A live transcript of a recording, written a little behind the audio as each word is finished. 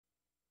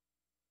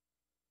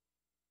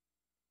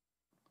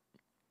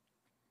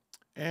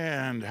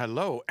And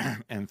hello,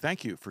 and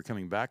thank you for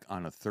coming back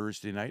on a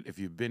Thursday night. If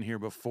you've been here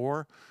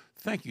before,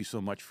 thank you so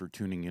much for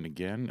tuning in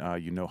again.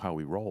 You know how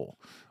we roll.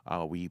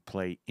 We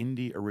play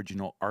indie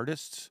original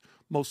artists,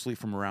 mostly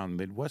from around the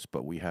Midwest,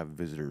 but we have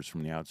visitors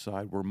from the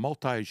outside. We're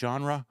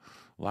multi-genre.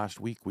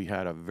 Last week we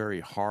had a very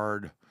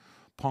hard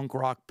punk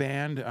rock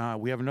band.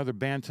 We have another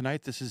band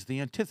tonight. This is the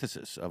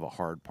antithesis of a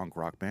hard punk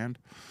rock band,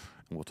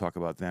 and we'll talk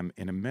about them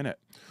in a minute.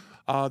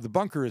 The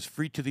bunker is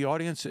free to the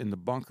audience, and the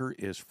bunker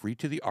is free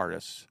to the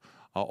artists.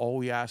 All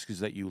we ask is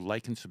that you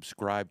like and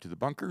subscribe to the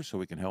bunker so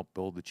we can help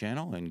build the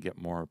channel and get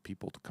more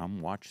people to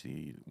come watch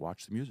the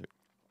music.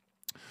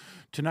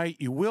 Tonight,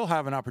 you will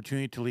have an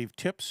opportunity to leave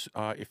tips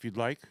if you'd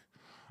like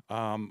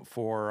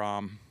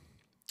for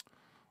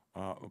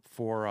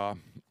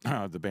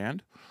the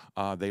band.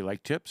 They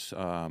like tips.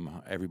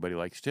 Everybody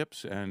likes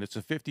tips, and it's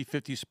a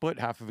 50-50 split.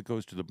 Half of it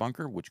goes to the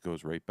bunker, which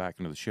goes right back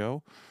into the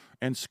show.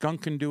 And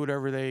Skunk can do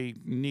whatever they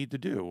need to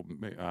do.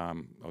 I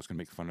was going to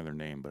make fun of their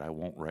name, but I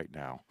won't right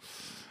now.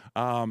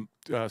 But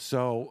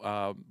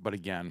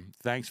again,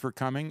 thanks for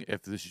coming.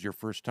 If this is your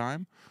first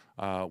time,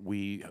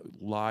 we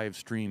live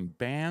stream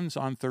bands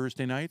on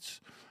Thursday nights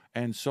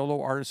and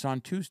solo artists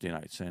on Tuesday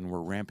nights. And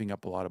we're ramping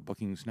up a lot of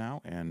bookings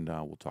now, and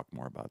we'll talk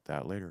more about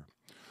that later.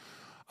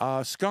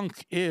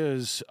 Skunk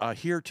is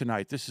here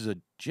tonight. This is a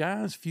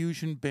jazz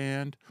fusion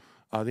band.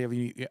 They have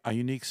a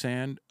unique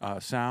sound.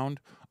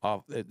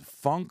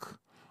 Funk.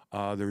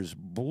 There's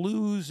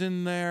blues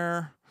in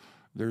there.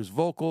 There's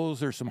vocals.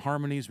 There's some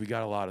harmonies. We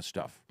got a lot of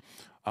stuff.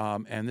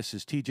 And this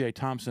is TJ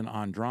Thompson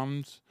on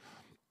drums,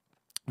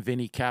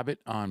 Vinny Kabat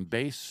on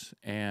bass,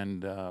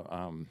 and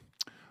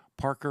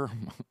Parker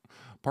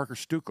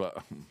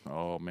Stluka.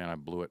 Oh man, I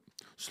blew it.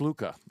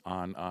 Stluka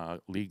on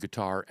lead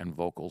guitar and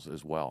vocals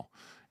as well.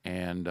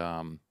 And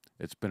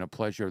it's been a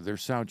pleasure. Their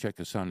sound check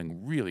is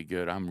sounding really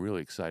good. I'm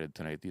really excited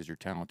tonight. These are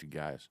talented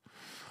guys.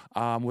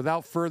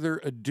 Without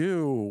further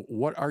ado,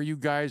 what are you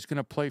guys going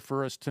to play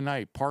for us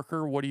tonight?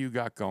 Parker, what do you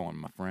got going,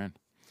 my friend?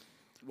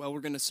 Well,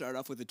 we're going to start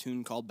off with a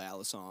tune called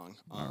Ballad Song.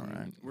 All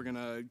right. We're going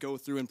to go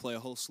through and play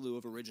a whole slew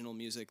of original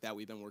music that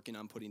we've been working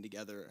on putting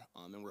together,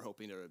 and we're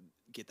hoping to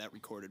get that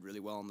recorded really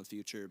well in the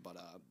future. But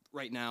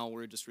right now,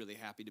 we're just really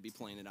happy to be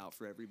playing it out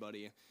for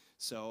everybody.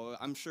 So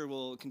I'm sure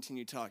we'll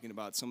continue talking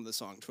about some of the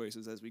song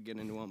choices as we get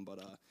into them. But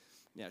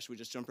yeah, should we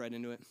just jump right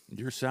into it?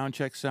 Your sound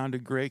check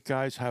sounded great,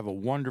 guys. Have a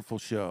wonderful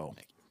show.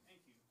 Thank you.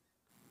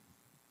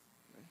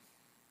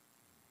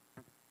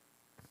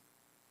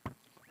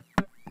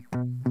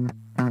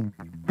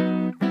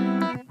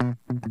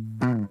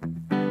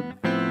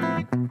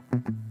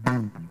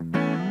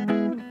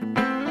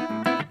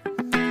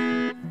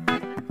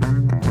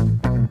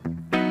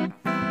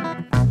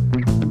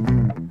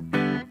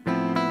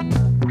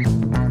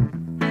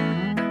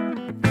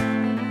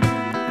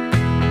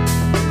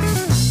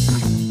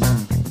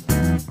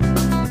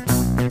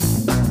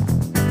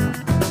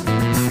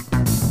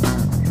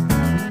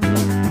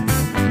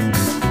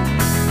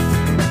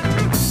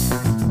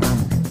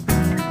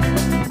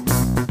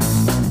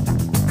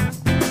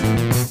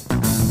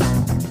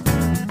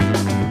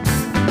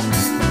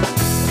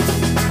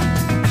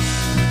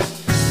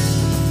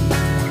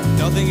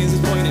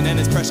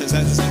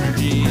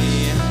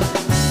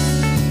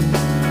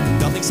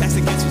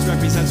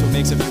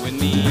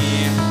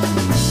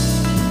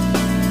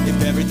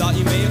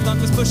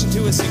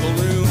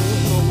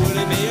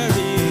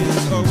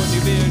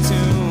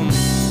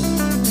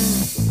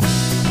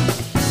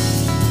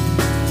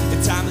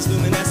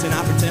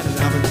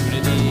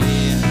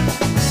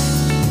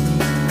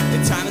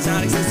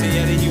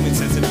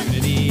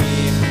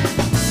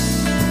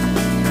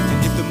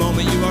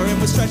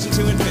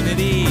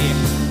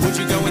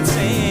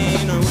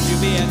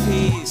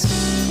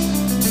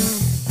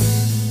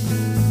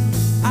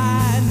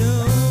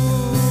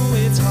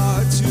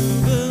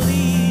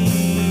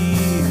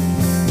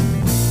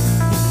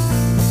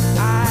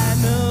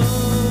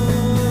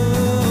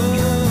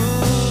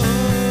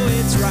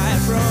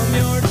 From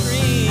your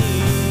dreams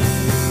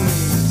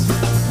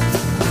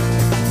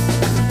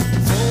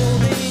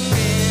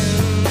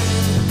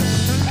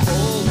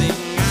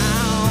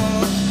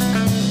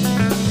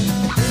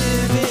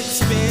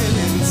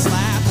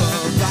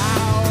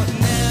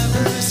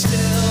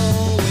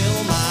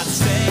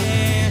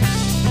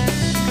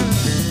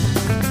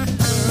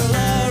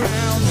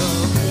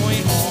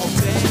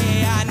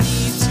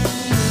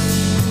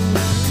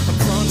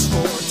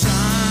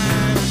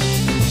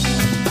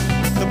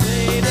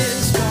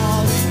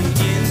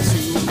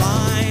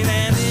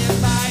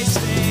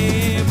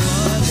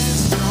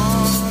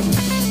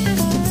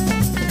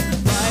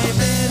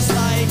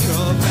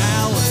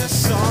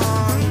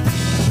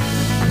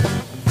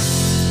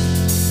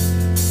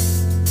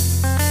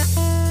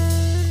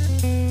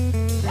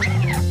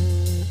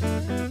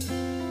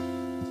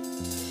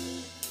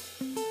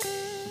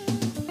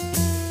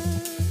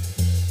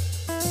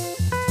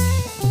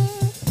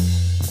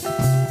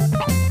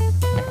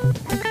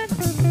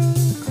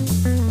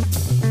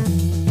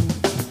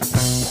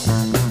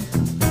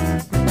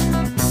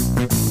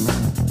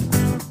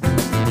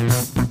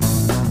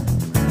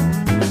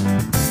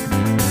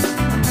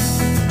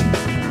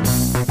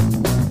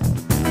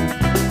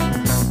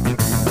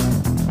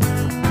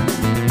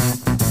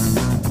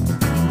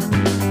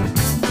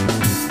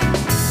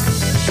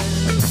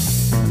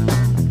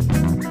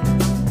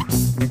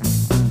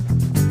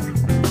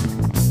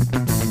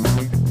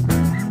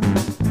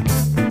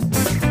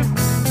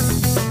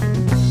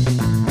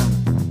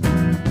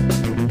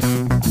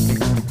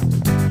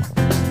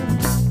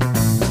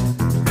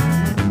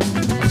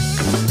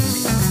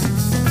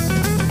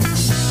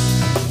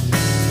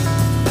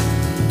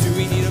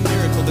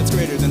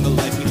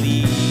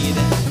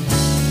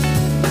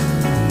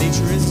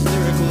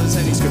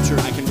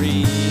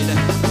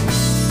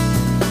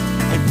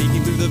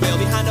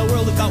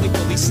we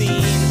fully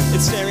seen.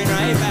 It's staring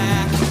right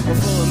back, we're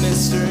full of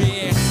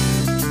mystery.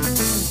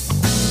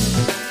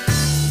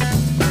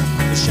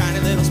 The shiny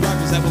little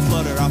sparkles that will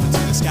flutter off into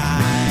the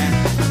sky.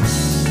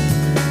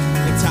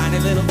 And tiny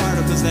little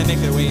particles that make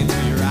their way into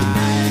your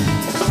eye.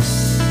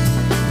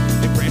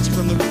 They branch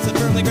from the roots that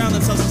firmly ground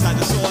themselves inside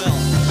the soil.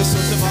 The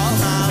source of all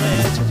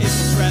knowledge is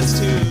compressed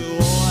to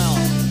oil.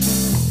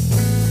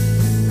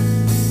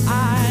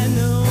 I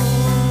know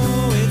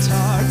it's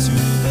hard to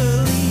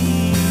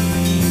believe.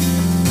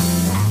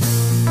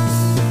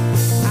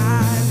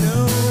 I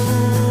know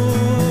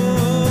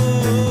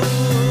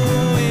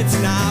it's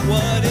not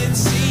what it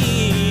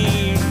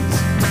seems.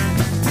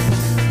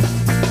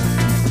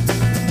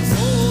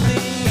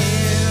 Folding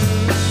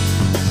in,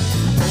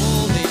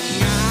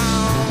 folding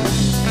out,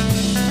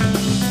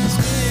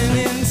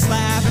 spinning,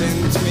 slap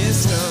and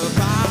twist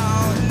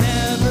about,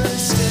 never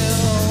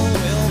still,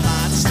 will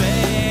not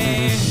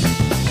stay.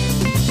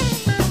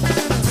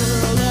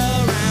 Twirl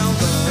around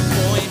the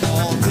point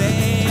all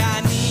day,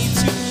 I need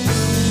to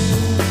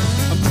move,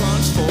 I'm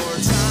crunched for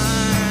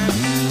time.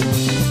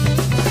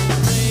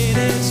 Blade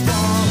is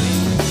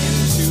falling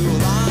into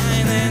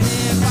line, and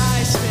if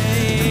I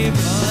stay,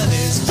 blood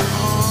is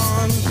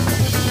drawn.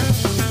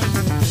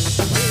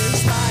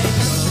 It's like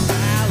a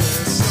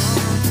ballad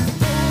song,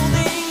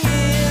 folding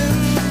in,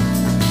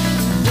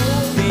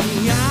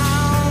 folding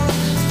out.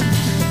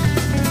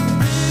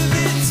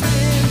 Rivet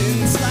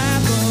spinning,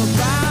 slap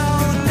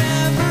about,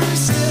 never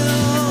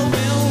still,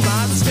 will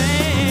not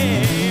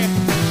stay.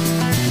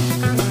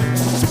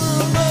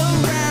 Twirl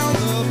around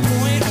the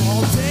point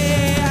all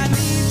day, I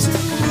need to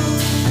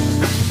move,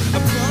 a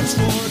crunch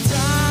for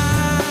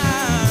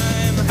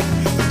time.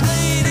 The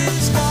blade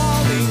is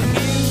falling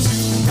into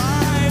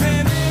line,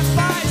 and if I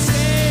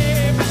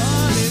stay,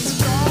 blood is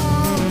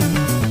drawn.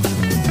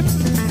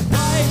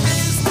 Life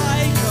is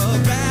like a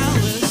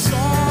ballad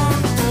song,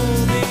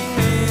 folding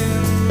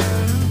in,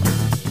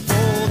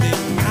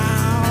 folding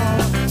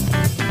out.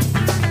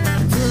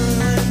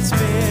 Curling,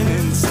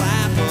 spinning,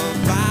 slap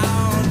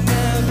about,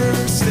 never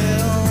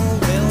still,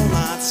 will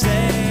not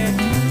stay.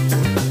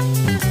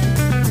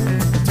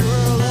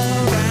 Twirl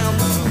around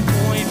the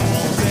point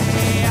all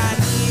day, I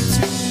need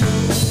to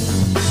move,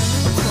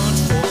 a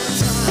crunch for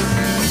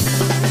time.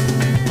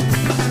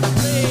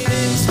 Blade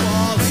is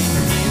falling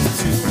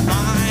into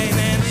line,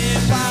 and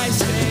if I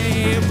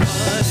stay,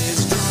 blood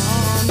is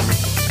drawn.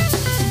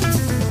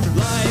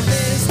 Life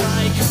is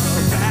like a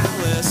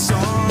ballad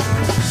song.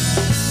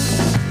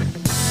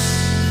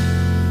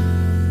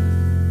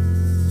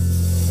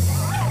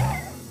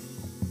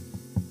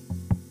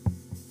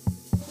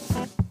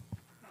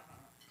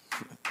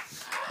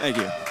 Thank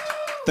you.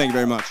 Thank you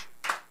very much.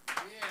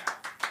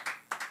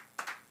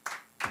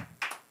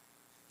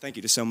 Thank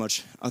you so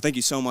much. Thank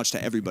you so much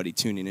to everybody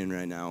tuning in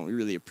right now. We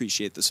really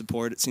appreciate the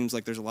support. It seems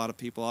like there's a lot of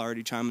people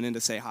already chiming in to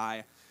say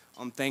hi.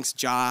 Thanks,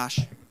 Josh.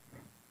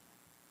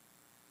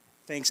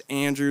 Thanks,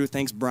 Andrew.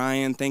 Thanks,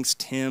 Brian. Thanks,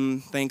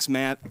 Tim. Thanks,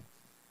 Matt.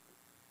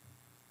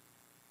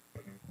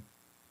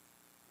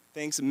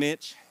 Thanks,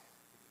 Mitch.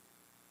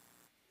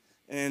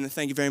 And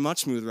thank you very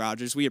much, Smooth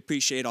Rogers. We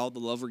appreciate all the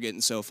love we're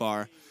getting so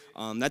far.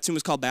 That tune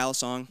was called Ballad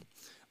Song.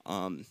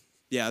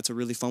 Yeah, it's a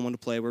really fun one to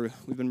play. We've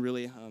been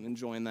really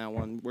enjoying that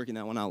one, working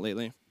that one out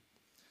lately.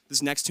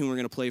 This next tune we're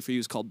going to play for you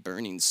is called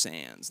Burning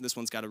Sands. This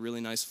one's got a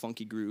really nice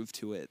funky groove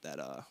to it that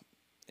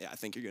yeah, I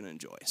think you're going to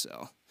enjoy.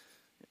 So.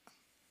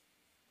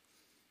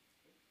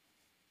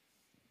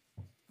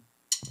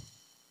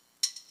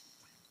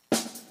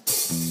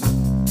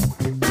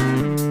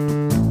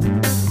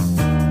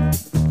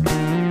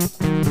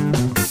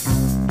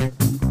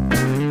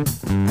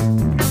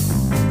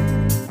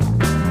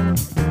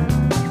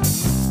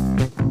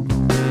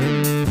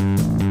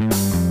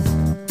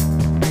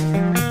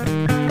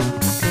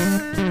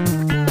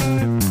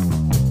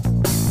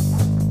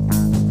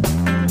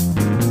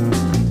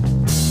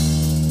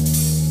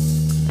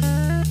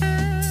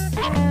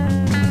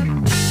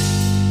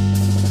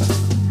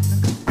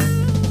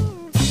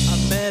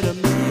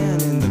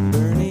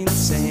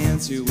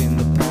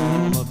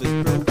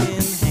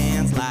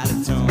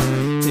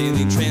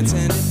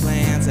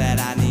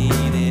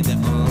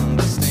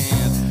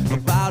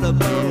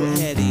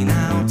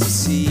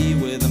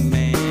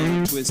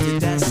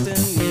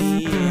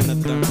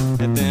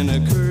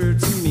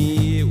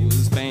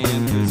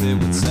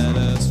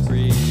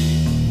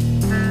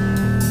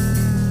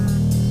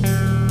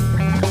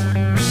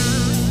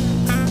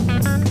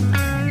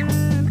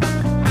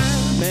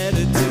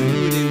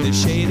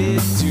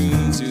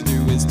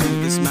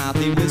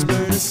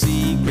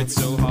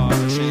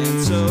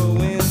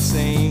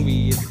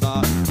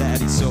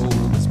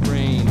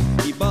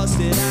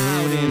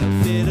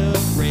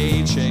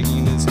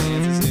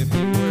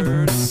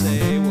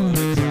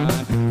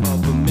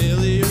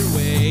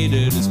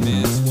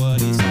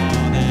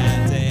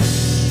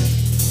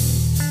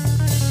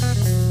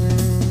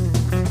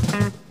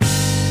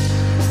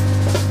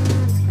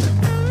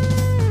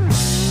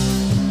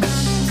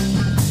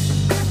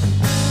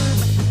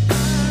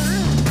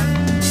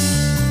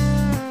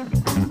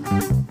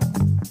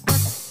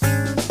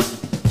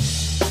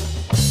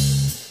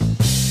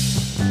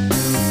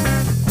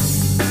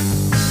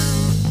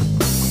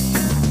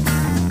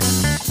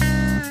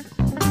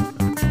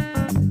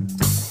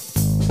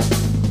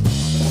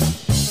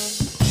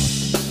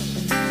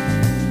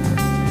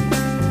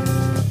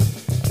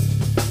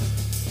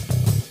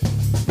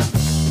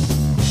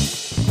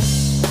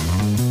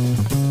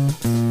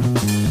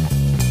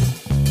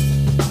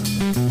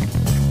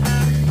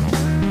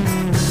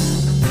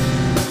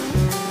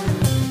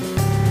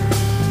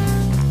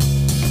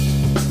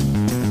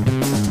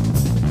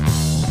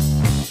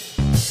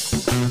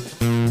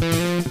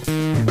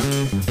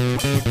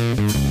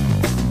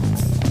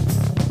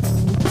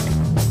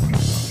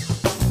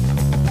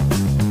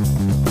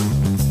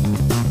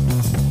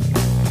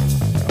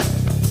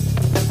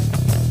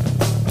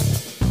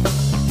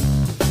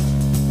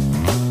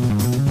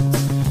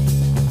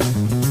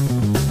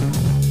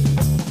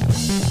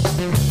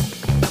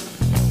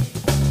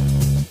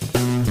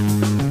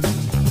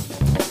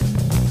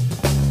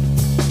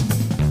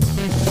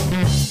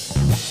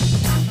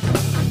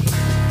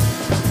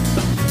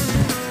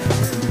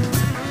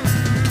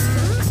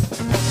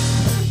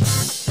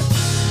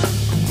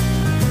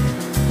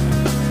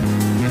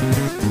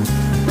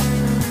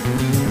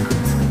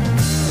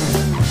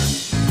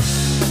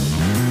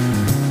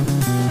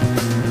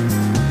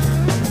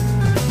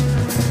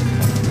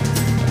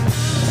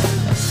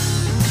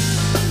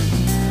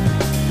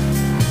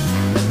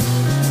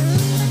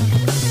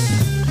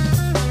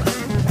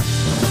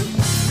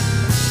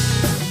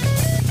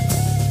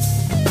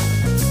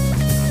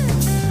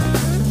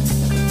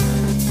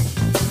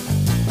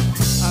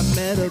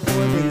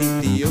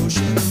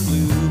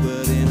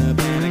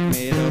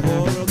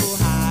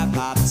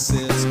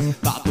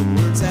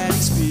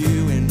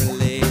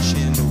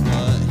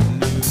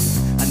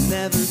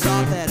 never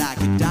thought that I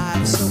could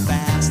dive so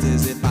fast,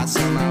 as if I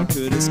somehow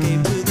could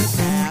escape to the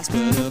past.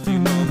 But a few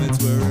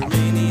moments were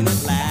remaining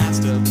at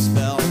last of the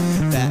spell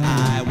that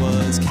I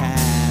was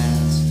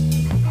cast.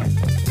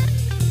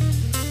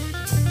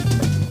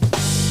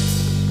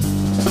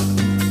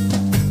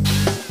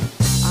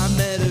 I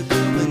met a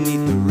girl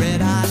beneath the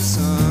red-hot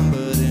sun,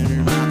 but in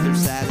her mouth there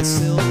sat a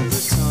silver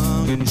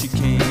tongue. And she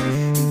came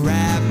and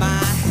grabbed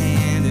my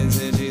hand and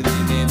said she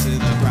leaned into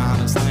the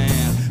promised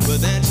land.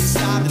 But then she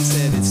stopped and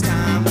said it's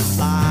time to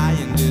fly,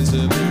 and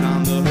disappeared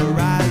on the horizon.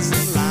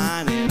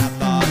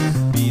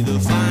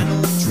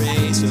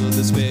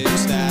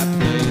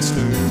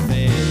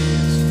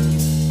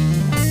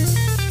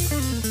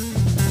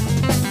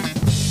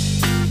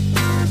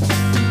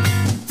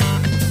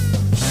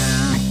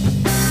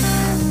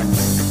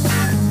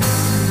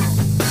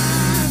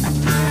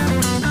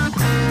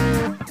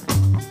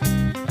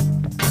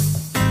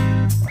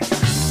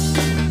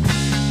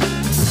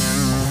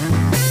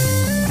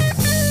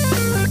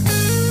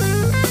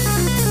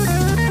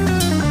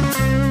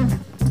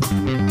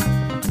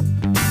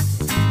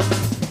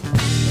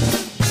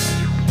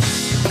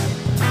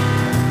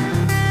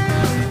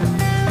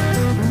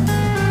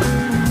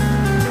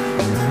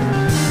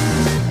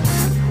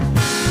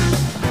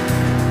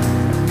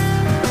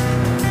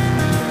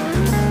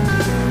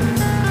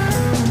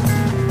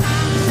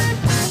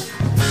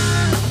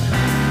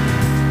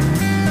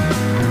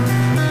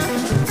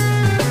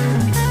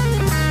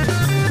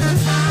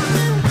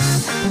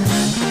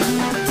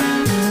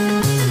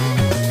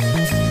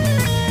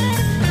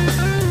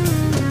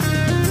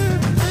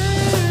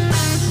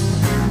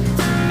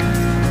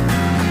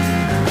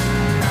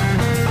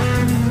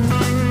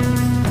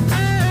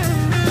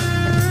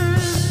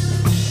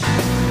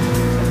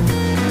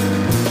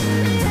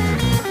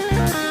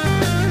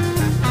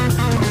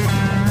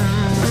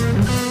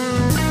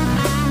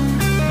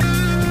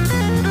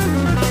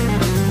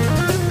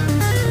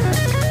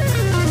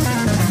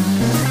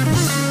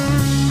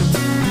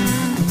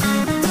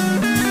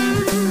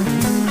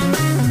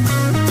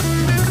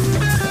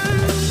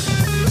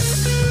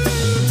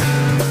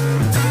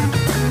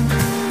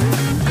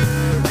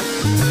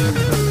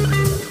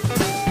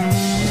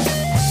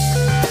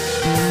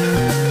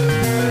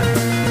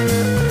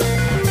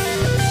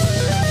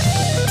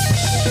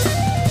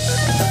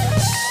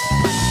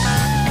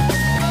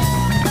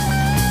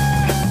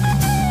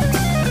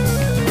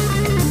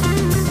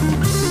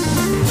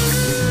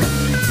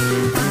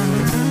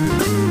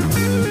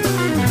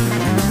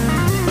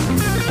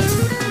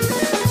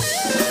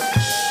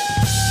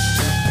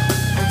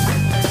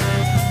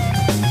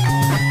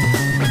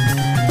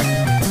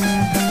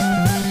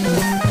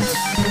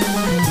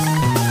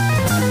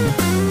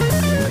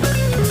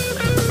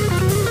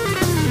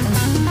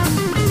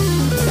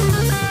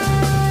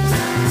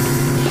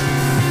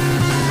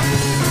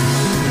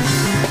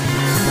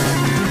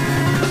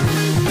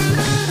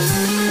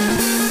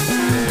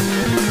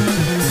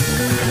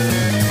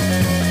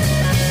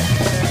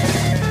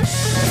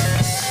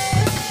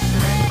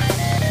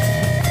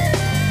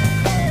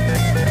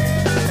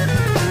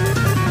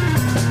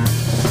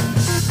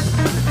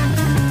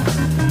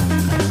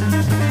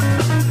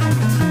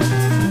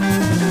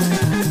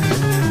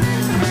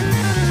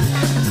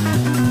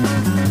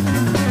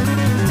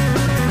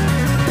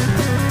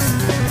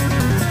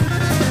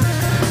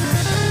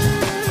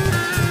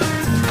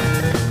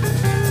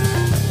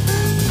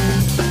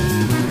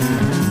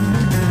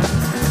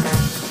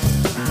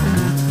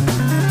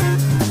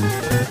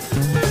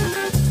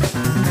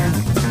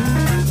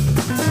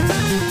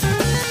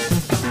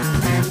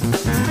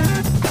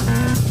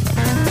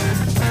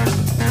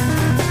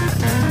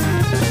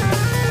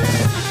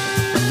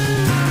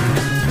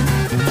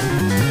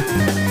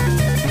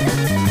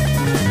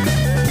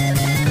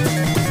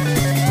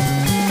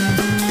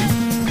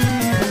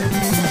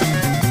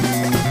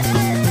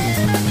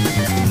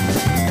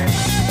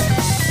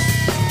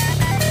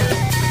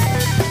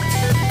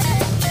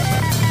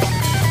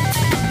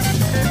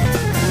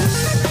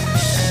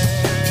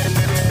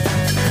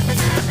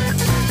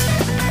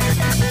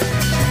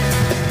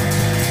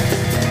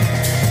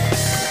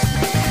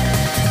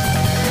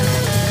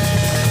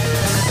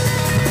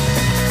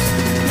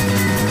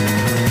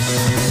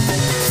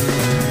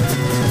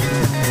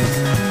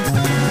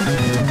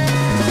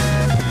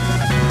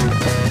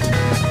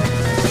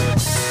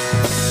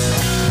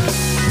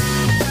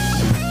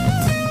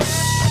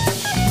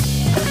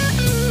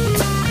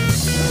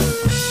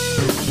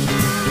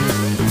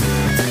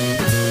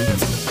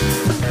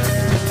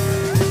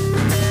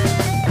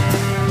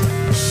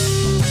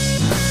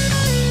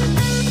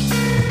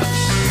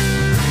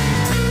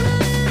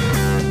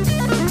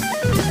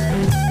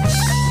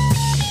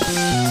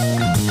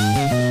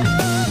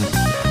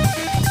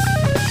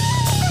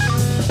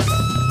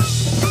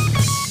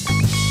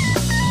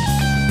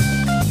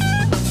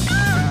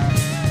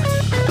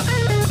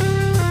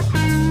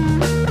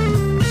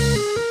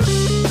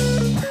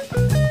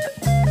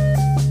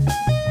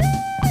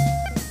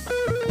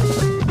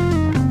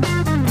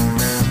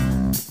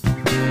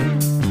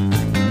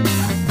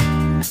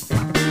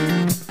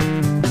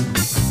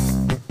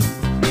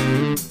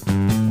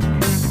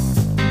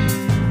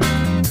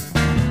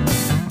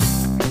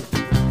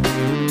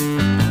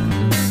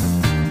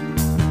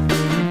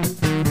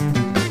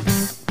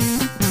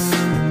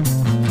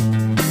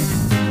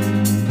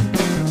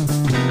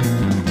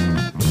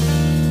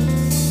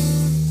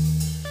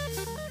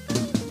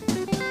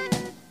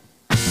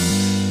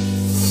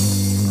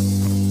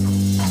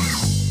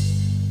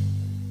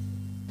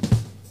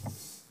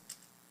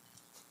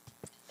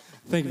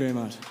 Thank you very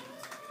much.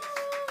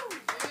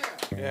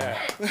 Yeah.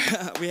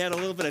 We had a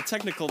little bit of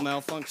technical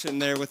malfunction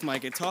there with my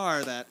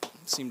guitar that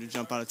seemed to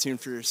jump out of tune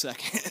for a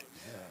second.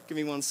 Give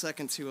me 1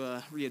 second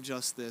to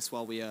readjust this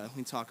while we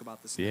talk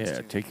about this next Yeah,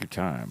 tune. take your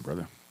time,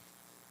 brother.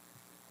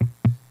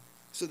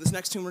 So this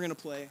next tune we're going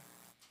to play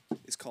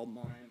is called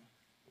Mime.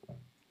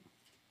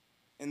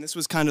 And this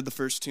was kind of the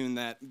first tune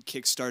that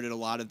kick-started a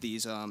lot of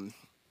these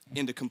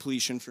into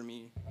completion for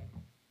me.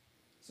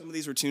 Some of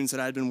these were tunes that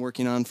I'd been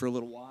working on for a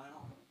little while.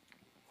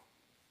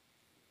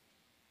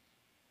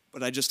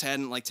 But I just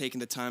hadn't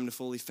taken the time to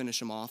fully finish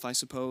them off, I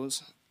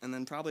suppose. And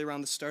then probably around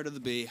the start of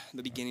the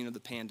beginning of the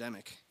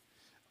pandemic,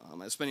 I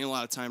was spending a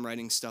lot of time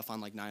writing stuff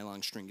on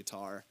nylon string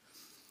guitar,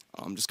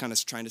 just kind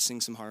of trying to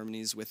sing some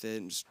harmonies with it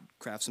and just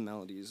craft some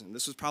melodies. And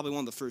this was probably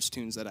one of the first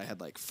tunes that I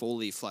had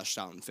fully fleshed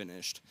out and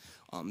finished.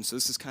 So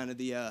this is kind of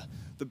the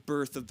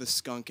birth of the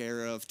skunk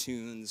era of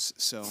tunes.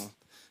 So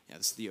yeah,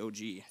 this is the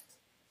OG.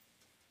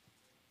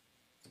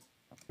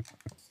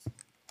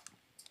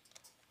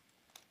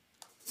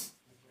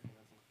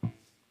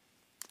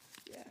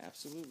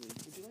 Absolutely.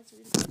 Would you like to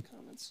read a few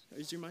comments?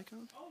 Is your mic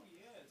on? Oh,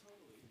 yeah,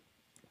 totally.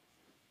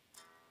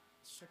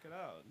 Let's check it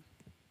out.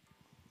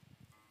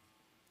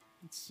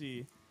 Let's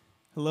see.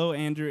 Hello,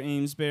 Andrew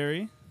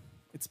Amesbury.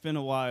 It's been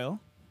a while.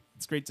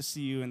 It's great to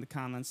see you in the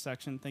comments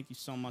section. Thank you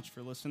so much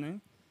for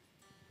listening.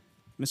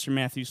 Mr.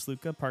 Matthew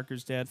Stluka,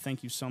 Parker's dad,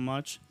 thank you so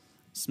much.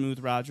 Smooth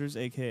Rogers,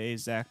 a.k.a.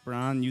 Zach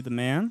Braun, you the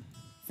man.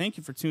 Thank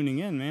you for tuning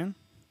in, man.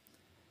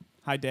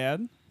 Hi,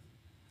 Dad.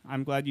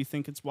 I'm glad you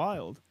think it's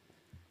wild.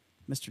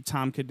 Mr.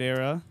 Tom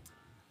Cadera,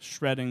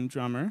 shredding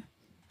drummer.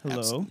 Hello.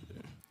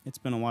 Absolutely. It's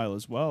been a while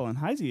as well. And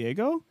hi,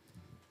 Diego.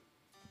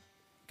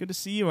 Good to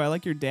see you. I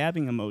like your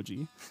dabbing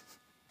emoji.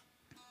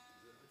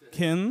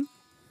 Kim.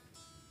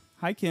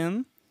 Hi,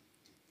 Kim.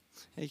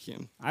 Hey,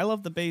 Kim. I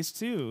love the bass,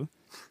 too.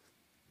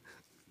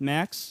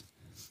 Max.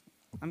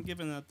 I'm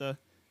giving that the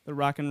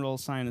rock and roll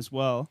sign as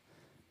well.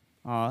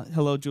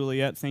 Hello,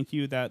 Juliet. Thank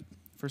you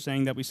for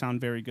saying that we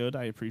sound very good.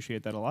 I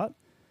appreciate that a lot.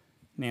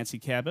 Nancy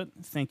Cabot,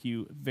 thank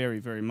you very,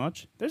 very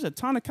much. There's a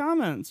ton of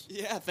comments.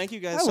 Yeah, thank you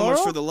guys Hi, so much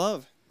Laurel. for the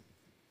love.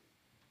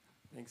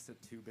 Thanks to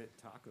 2-Bit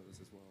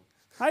Tacos as well.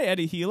 Hi,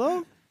 Eddie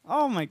Hilo.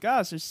 Oh, my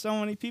gosh, there's so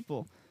many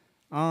people.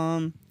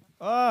 I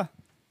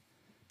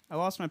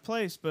lost my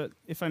place, but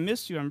if I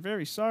missed you, I'm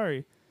very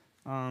sorry.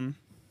 Man,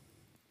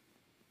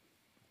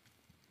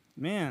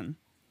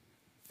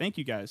 thank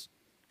you guys.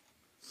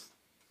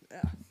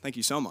 Yeah, thank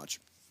you so much.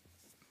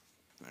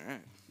 All right.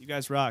 You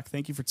guys rock.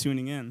 Thank you for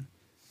tuning in.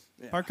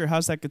 Yeah. Parker,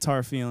 how's that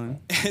guitar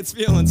feeling? It's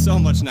feeling so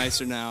much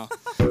nicer now.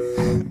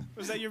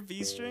 Was that your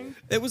B string?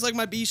 It was like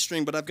my B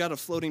string, but I've got a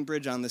floating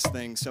bridge on this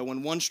thing. So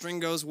when one string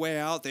goes way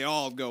out, they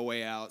all go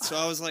way out. So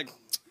I was like,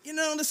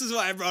 this is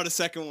why I brought a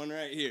second one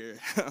right here.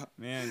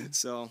 Man.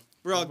 So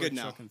we're all good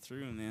now. Trucking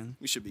through, man.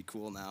 We should be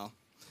cool now.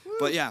 Woo.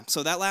 But yeah,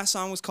 so that last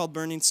song was called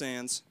Burning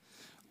Sands.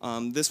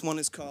 This one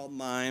is called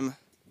Mime.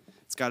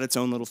 It's got its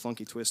own little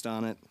funky twist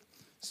on it.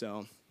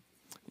 So,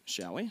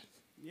 shall we?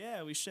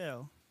 Yeah, we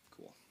shall.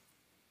 Cool.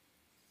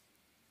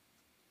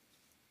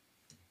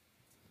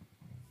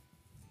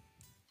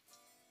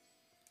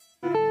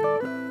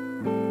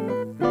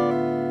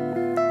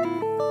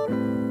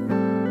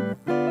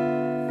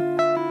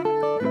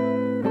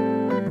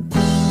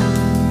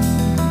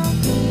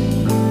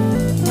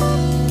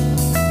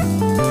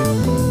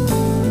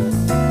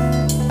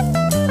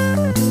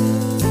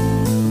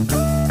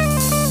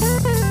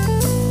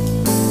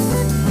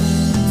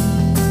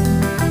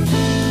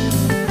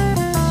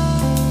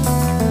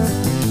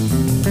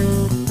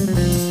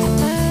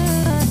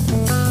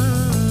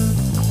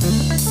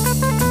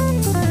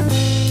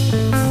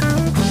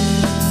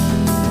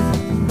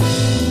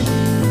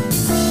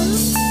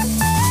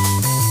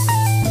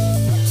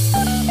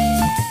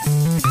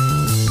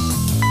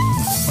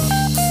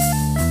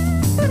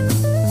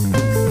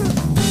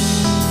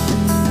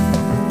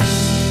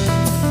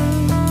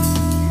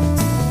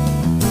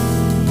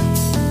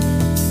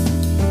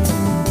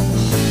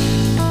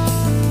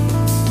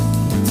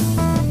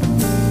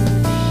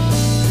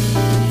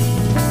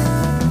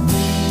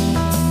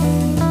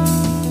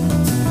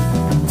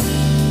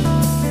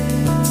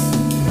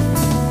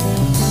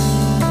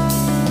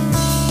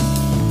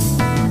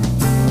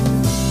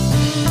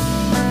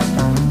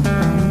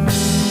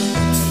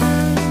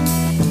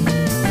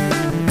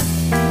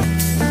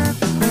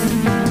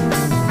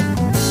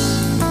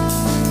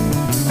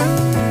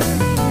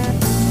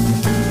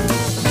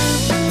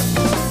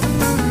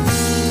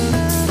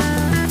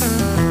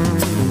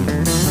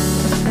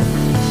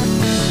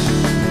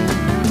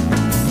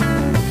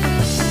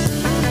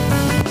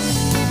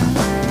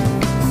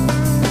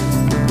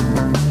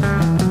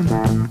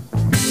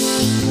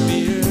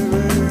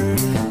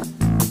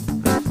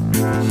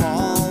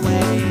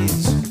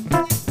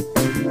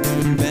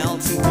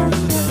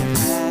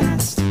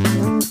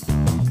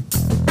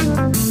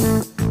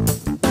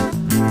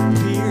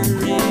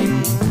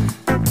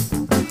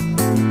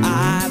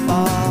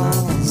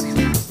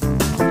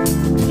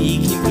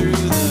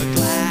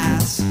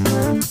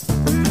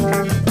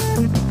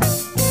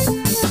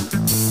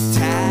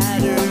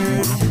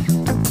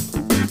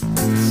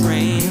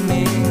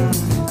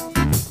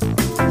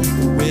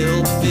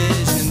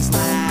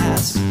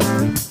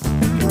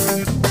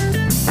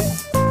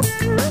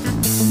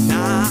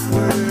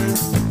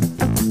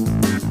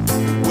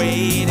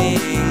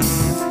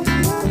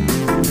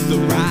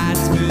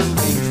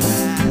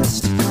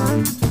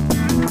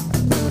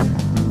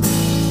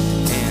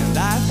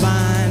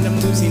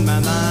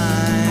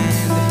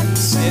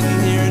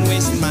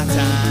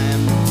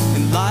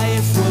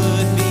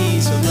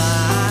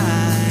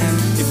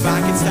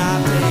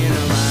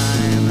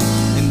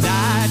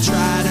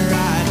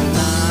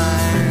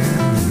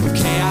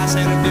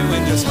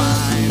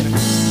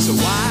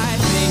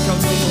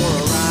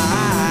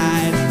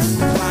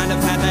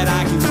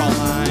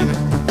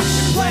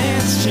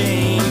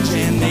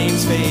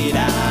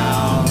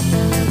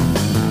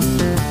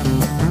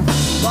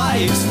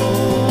 Life's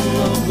full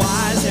of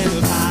whys and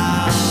of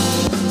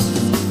hows.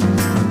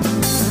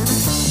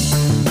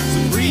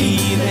 So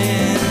breathe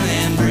in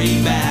and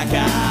breathe back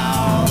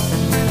out.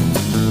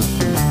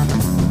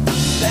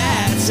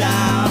 That's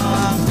how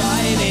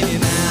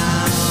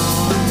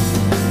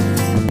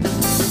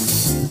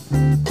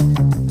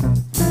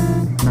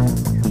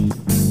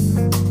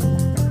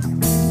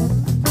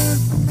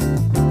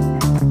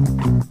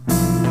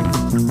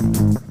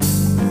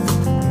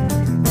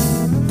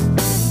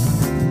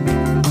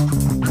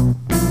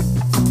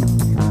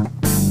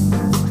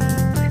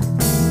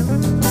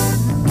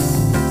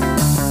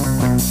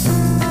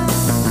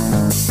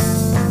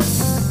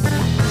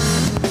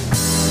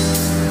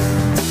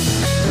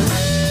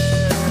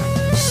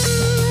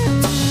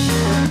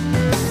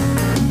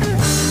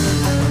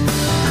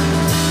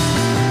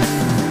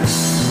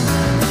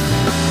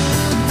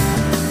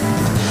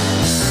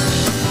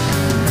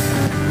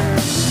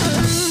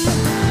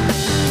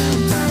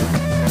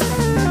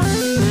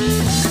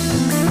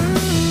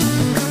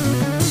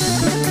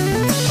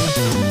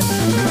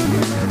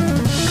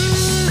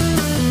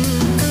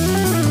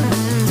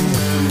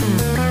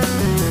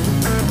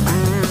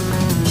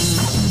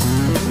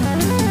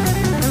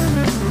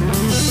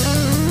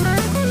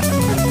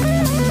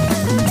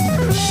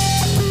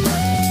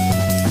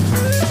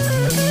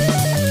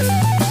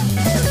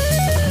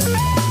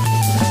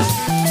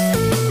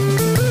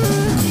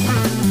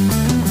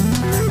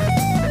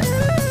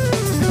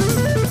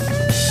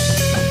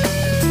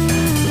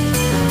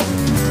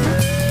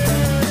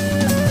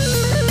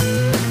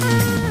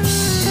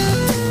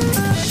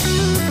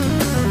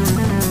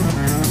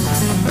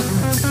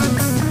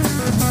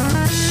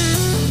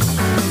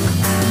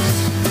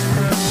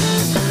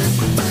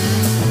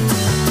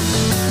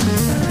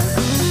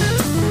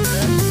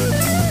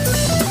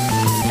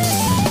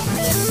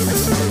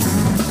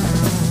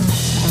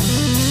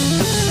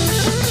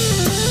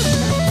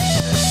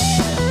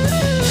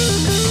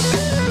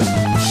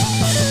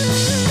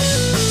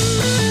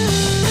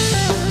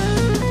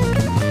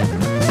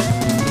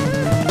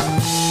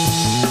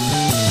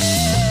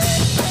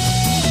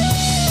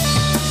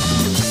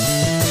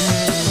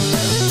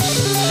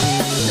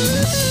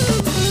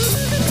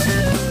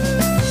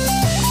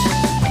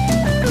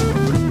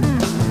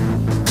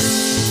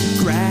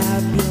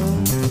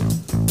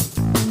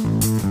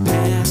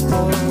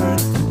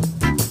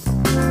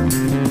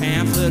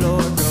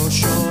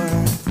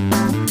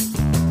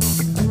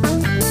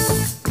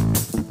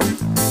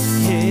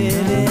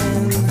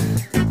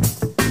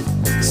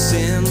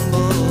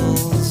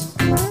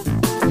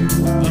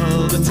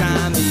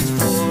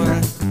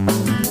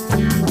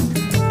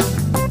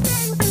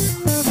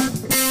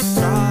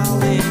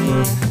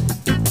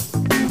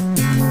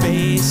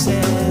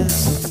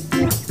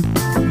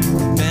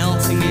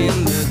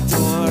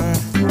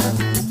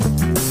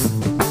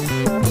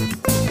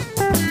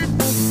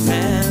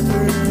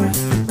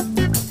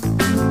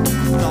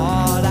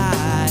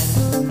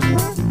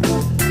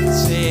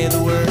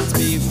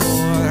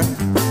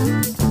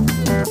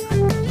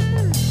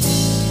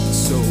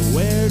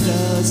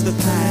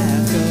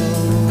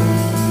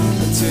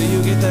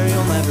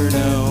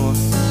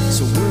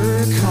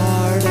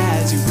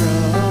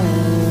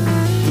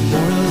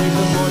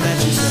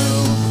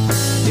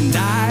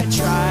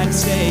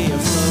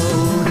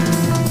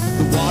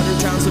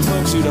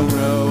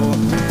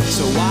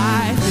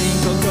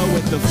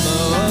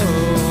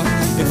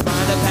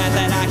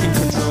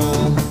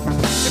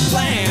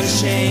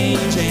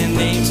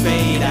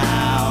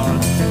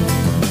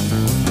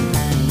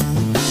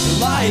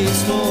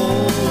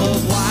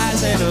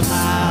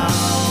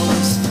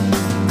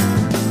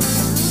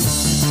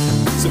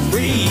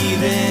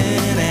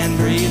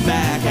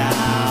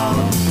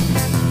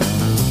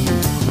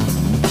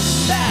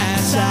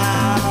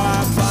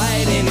I'm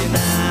fighting it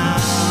now.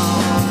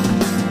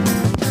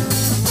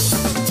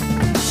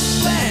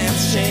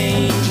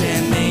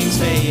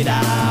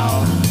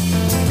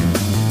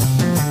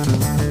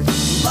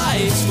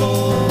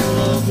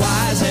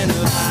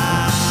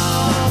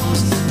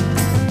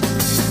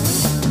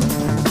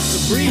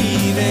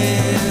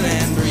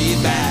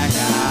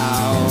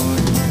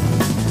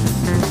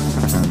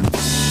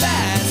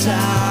 That's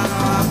how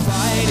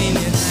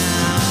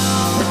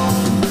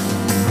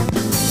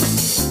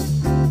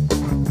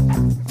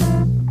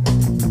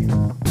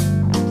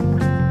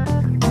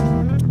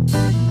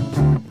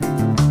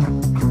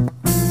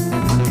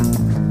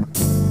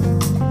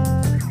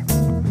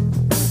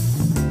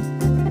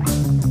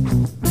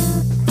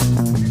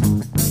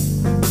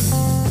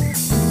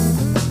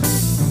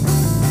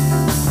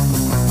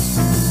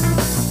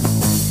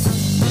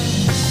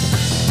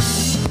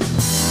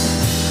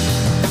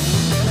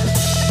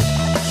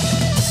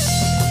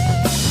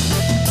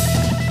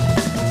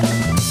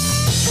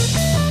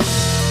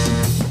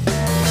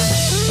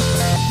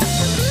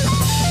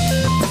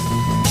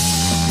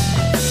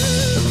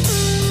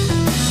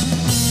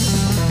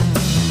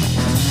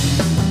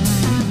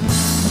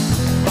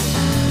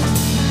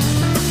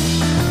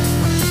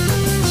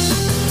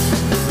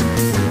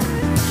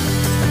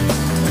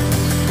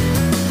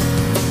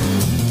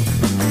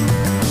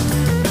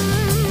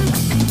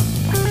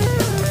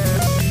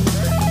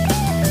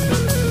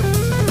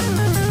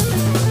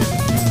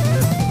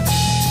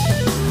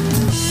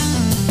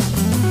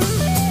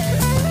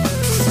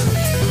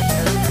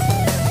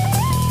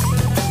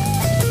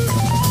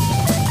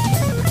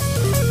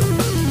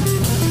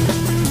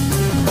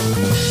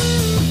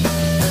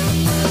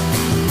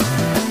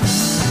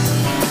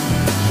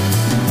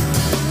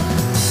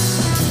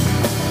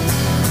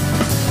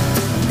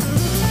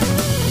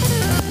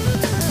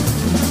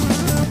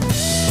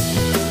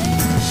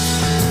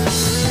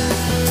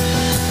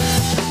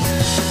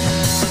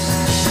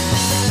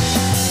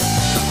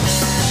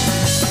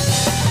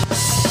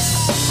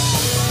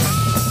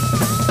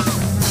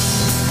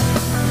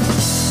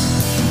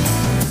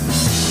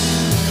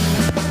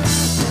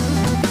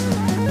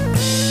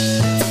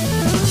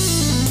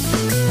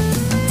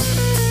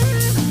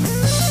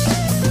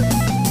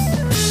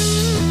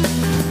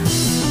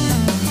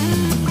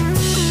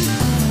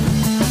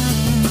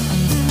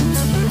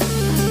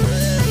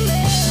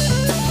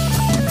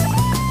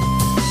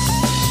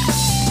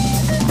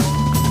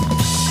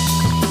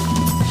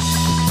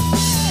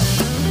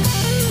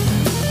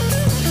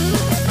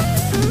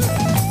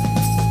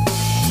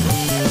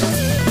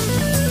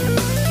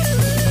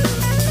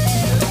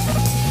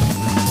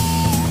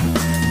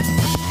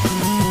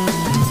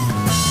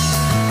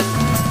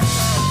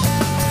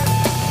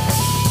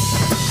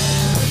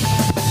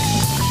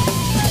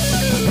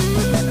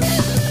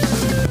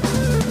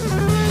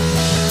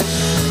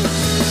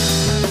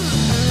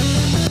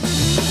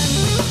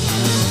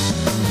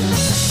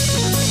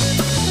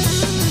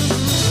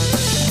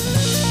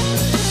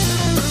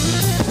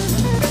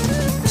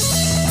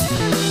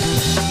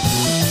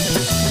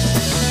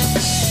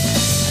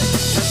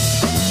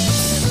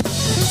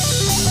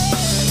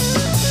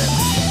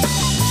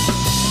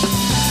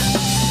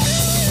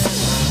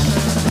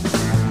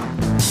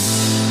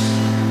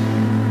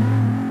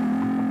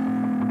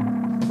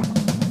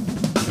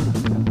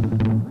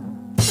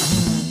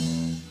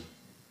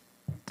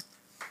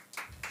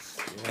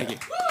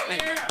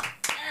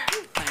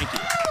Thank you.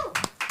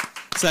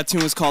 So that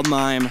tune was called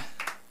Mime.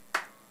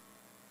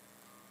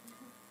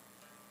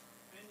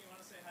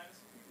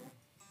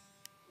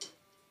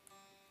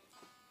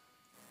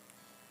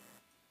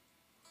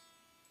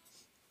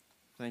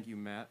 Thank you,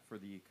 Matt, for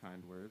the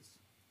kind words.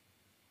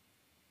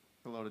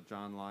 Hello to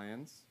John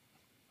Lyons.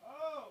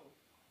 Oh!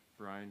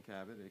 Brian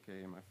Kabat,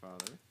 a.k.a. my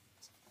father.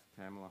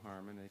 Pamela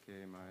Harmon,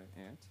 a.k.a. my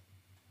aunt.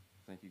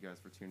 Thank you guys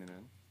for tuning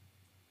in.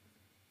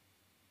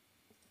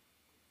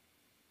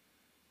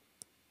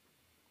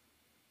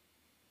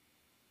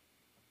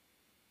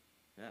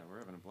 Yeah, we're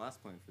having a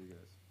blast playing for you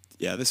guys.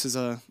 Yeah, this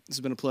has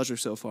been a pleasure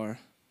so far.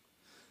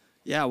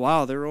 Yeah,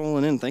 wow, they're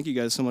rolling in. Thank you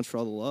guys so much for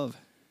all the love.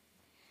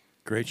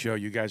 Great show.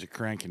 You guys are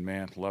cranking,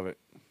 man. Love it.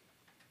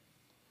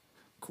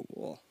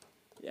 Cool.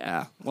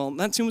 Yeah. Well,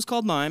 that tune was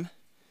called Mime.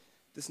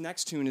 This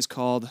next tune is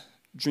called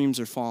Dreams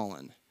Are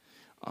Fallen.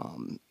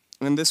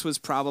 And this was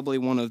probably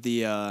one of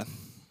the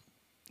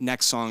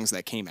next songs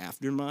that came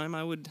after Mime,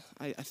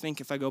 I think,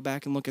 if I go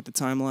back and look at the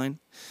timeline.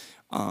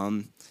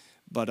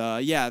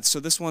 Yeah, so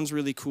this one's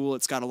really cool.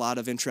 It's got a lot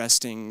of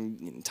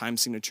interesting time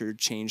signature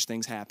change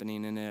things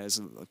happening in it, as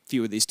a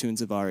few of these tunes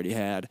have already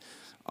had.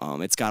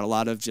 It's got a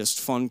lot of just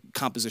fun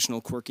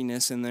compositional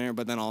quirkiness in there,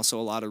 but then also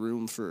a lot of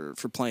room for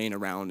playing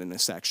around in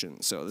this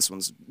section. So this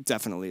one's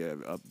definitely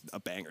a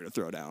banger to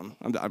throw down.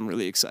 I'm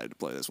really excited to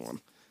play this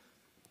one.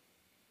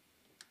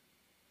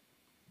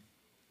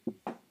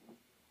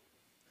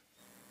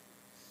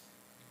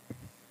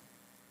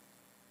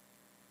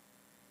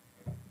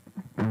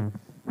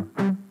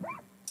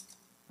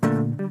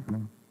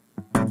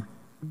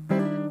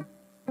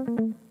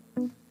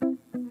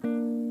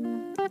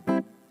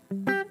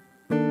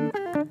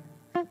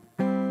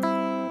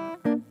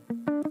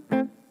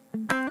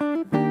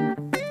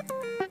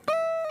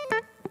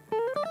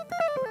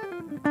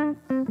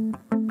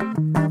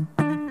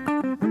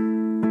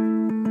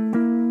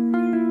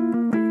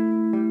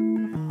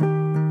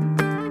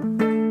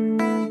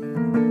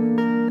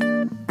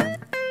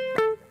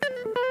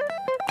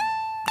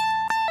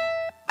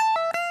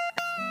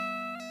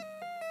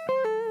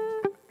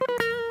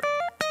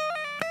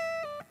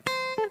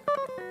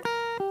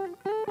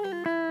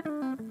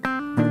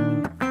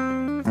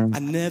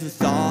 Never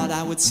thought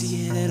I would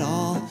see it at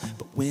all,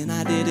 but when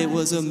I did, it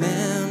was a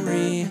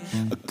memory.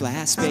 A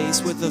glass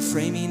space with the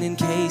framing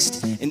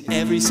encased, and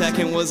every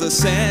second was a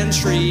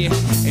century.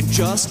 And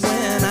just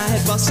when I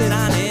had busted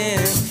on in,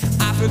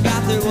 I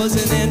forgot there was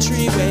an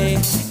entryway.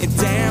 And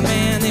damn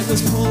man, it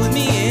was pulling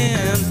me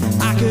in.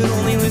 I could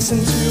only listen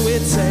to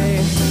it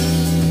say,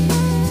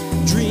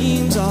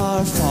 dreams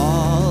are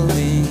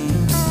falling,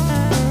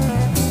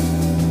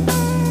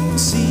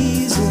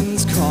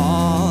 seasons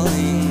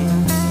calling.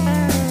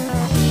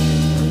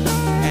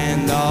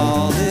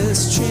 All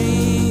this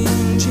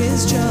change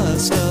is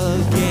just a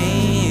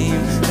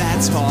game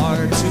that's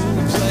hard to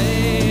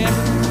play.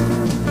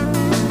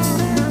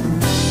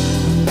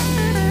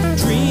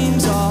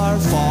 Dreams are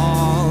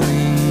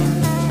falling,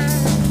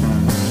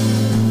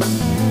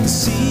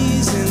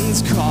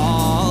 seasons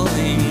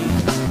calling,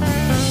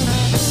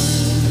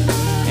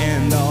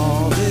 and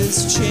all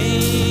this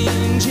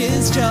change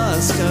is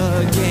just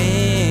a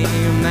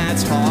game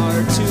that's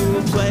hard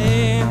to play.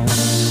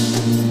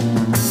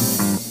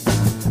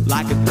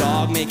 Like a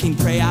dog making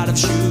prey out of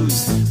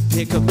shoes.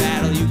 Pick a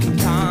battle you can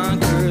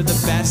conquer. The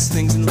best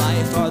things in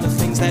life are the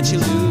things that you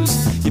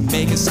lose. You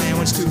make a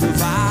sandwich to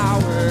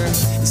devour.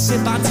 You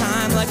sip on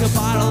time like a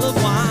bottle of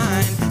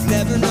wine,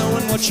 never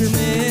knowing what you're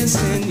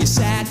missing. You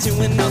sat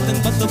doing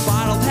nothing but the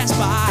bottle passed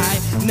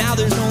by. Now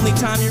there's only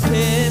time you're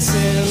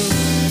pissing.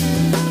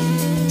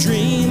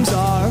 Dreams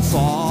are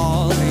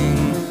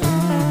falling,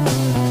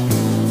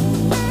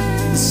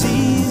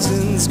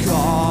 seasons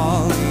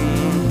calling.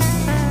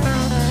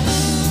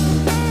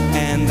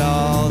 And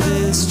all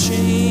this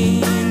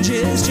change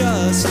is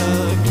just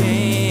a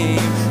game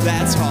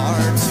that's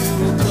hard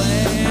to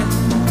play.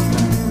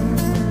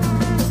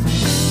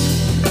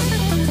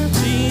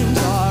 Dreams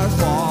are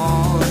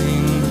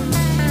falling,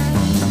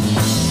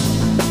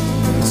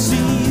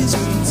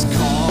 seasons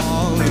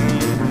calling,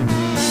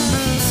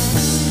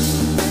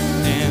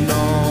 and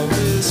all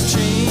this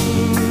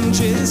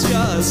change is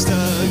just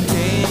a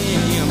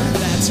game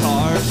that's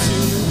hard to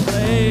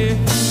play.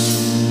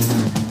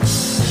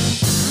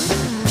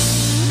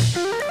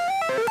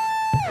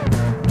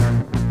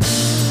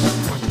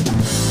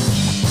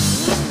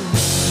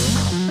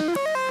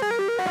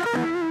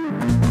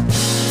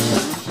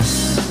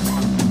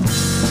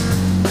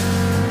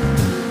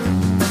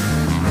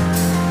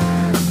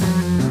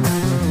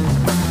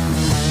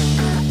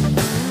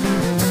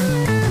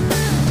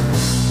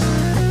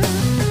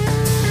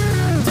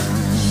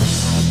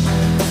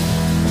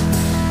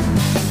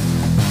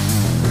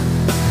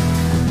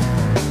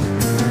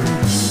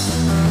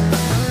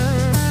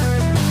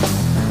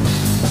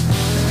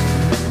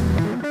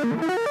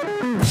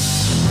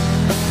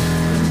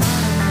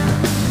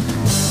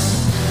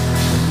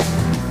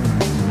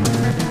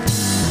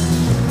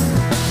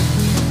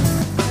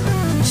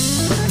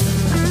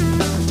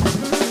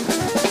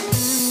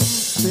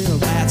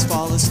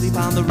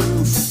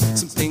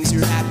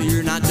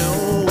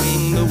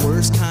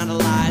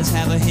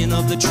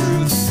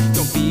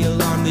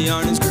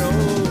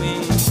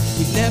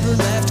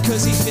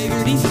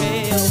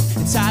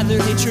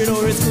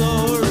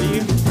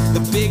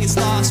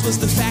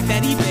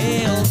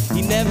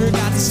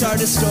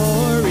 start a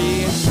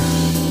story.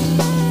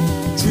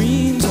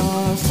 Dreams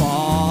are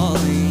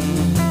falling.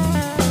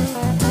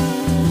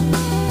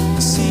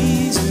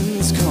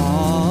 Seasons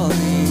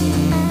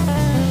calling.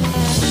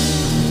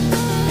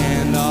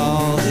 And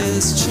all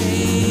this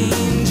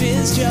change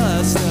is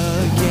just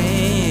a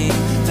game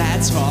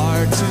that's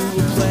hard to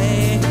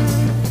play.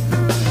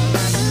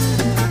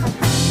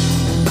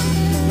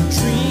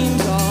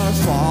 Dreams are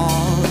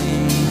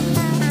falling.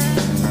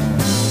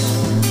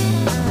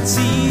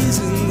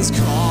 Seasons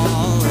calling.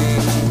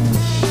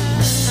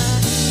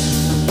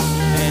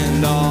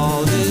 And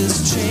all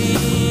this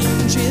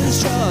change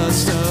is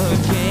just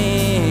a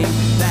game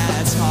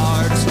that's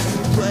hard to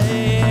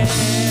play.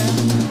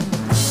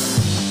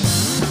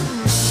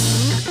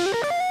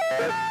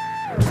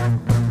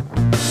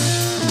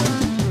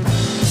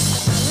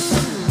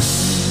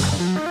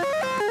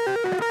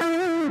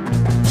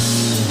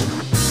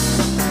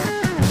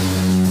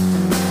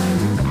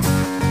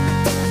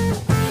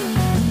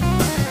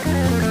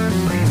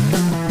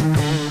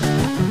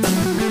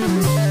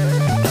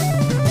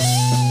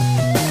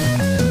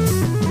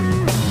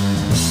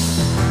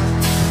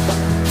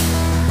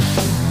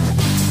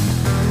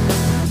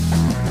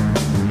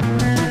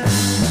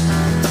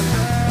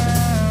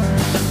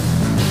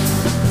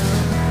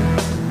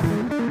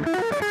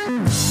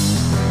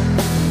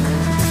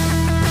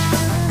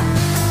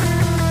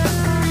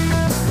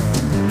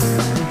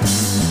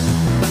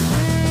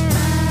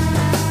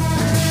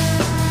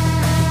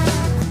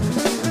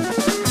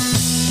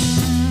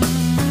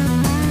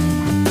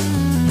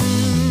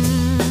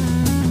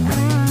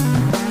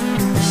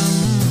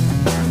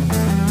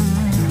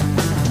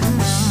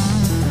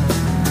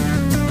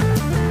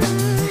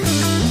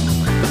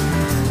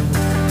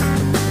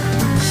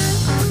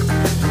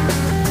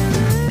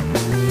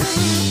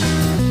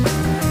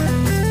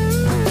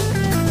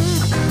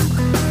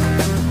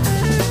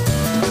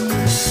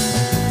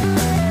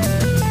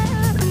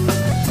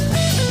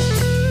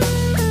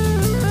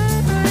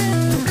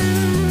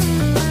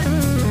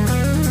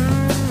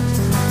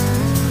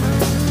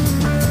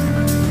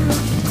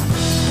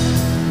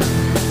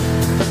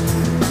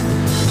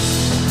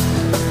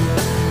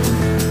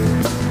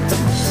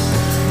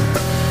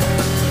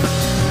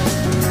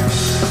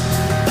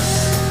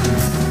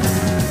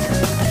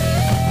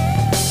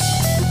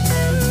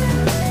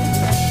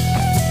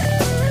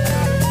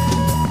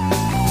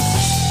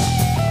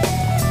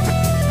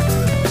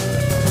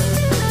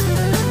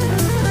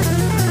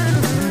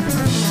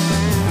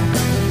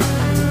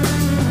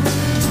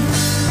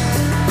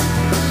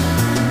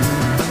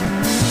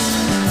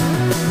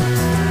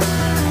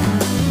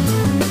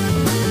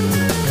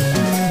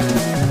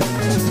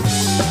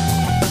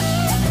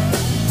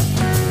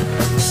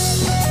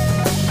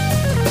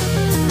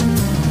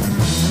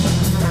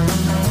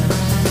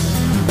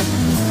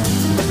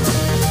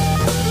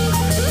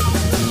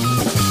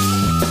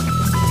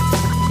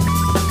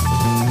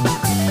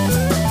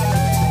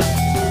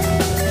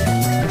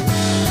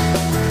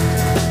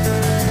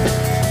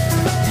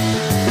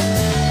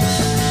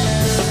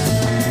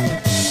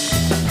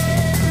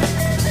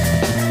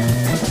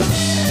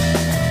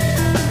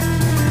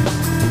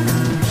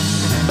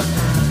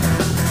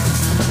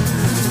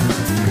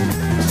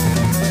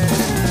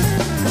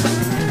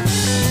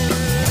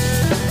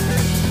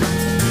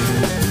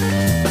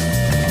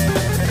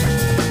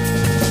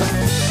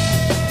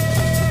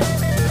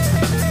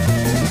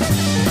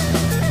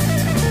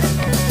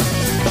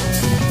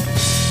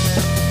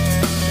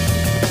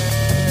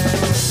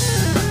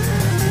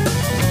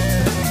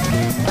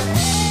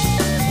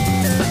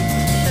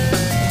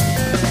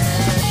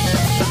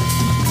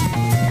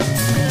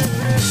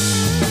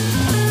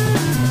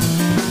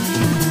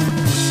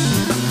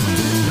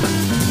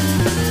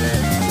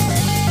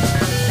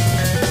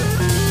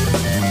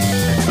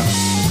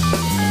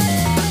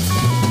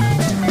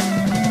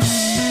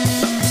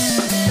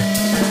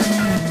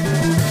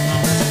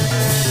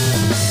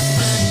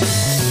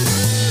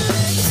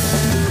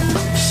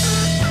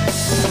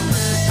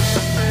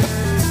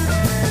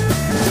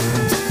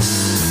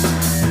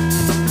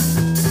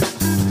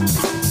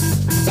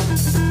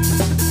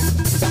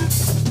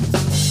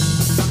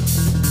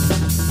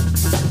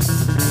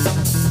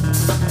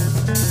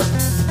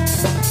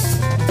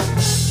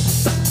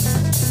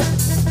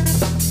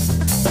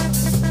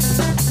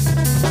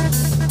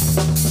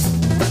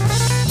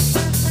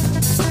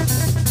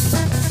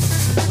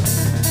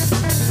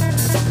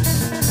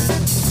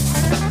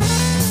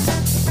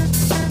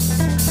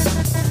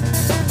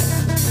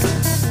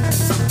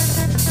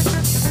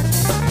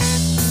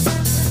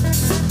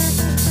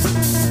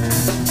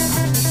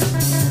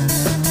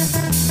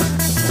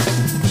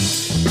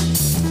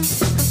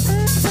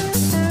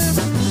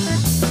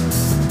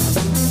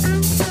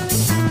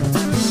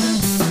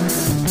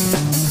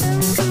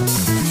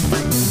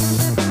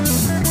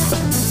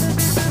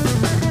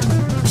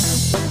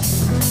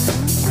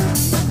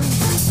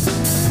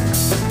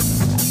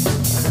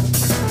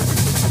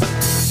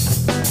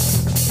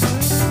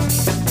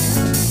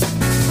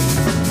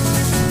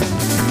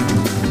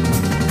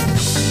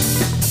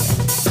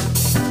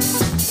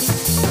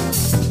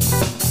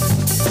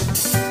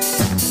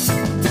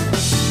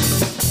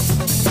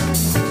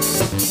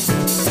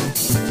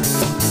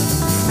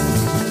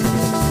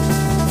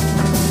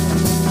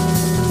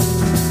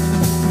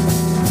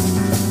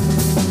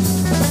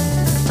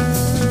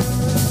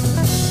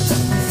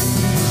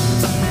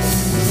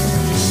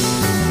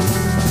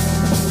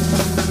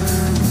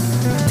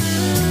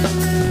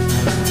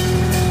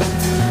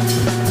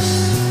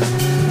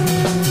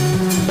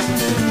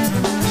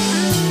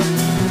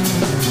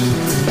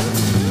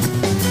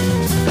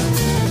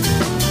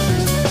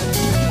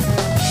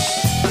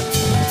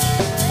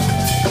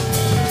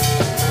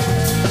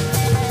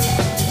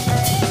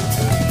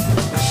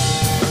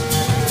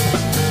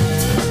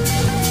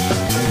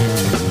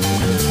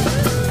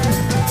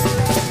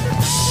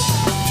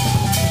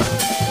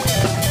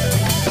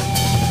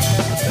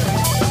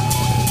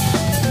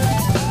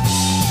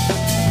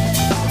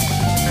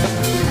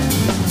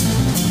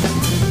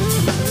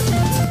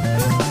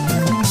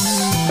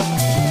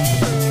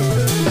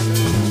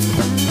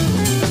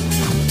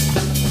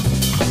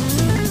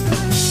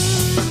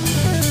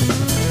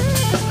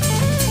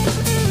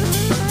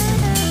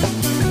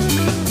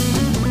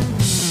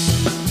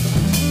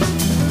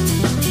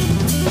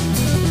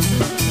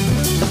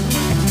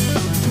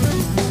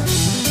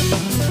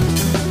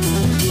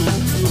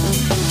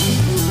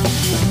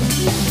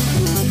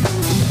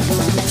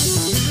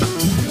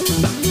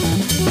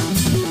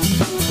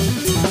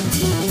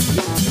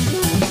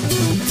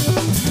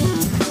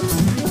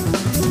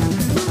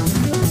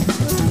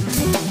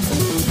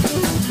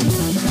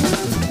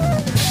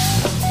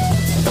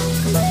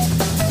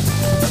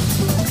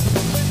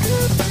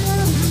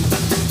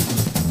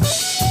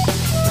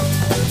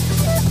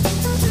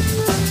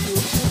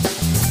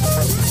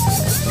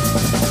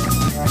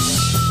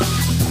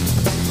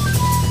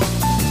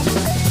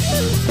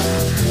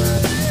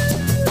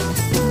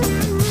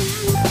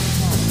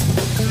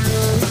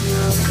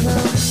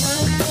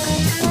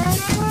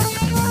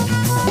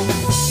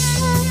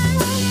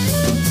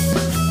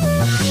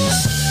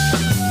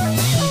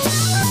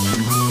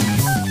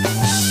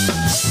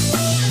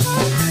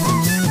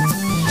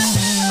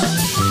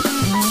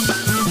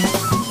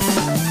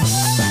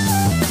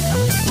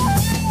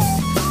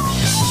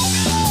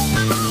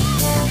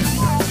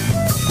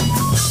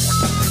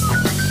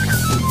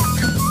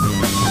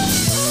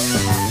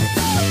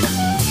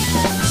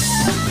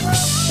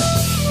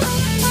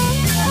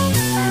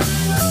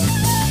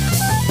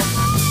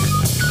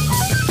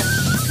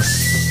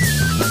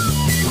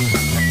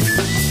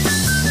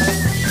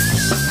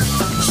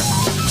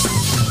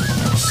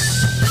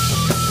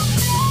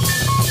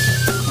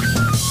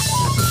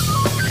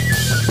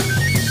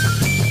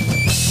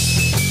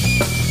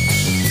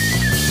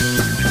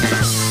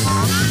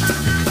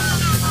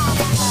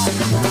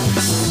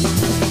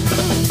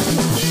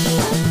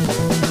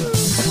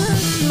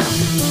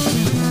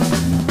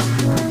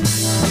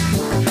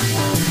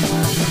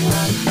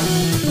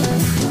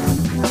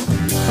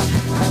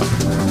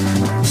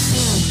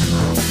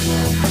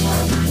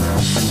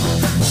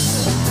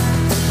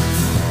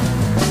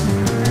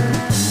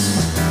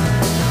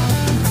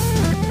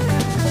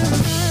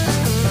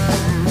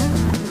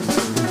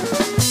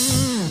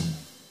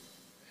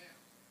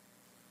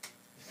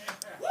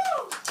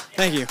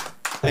 Thank you.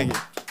 Thank you.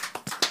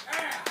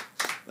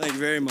 Thank you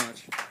very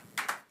much.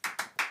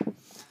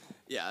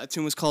 Yeah, that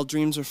tune was called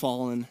Dreams Are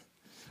Falling.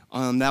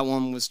 That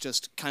one was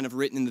just kind of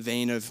written in the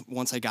vein of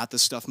once I got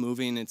this stuff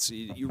moving,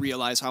 you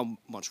realize how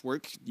much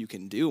work you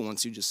can do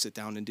once you just sit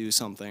down and do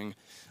something.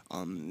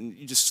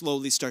 You just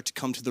slowly start to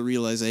come to the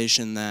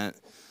realization that,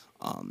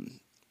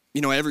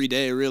 every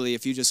day, really,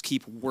 if you just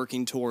keep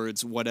working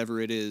towards whatever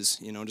it is,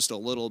 just a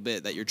little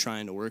bit that you're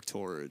trying to work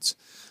towards,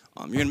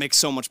 you're going to make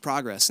so much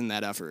progress in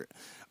that effort.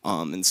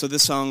 And so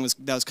this song was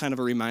kind of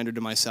a reminder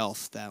to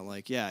myself that,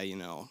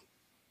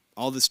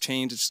 all this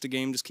change, it's just a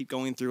game, just keep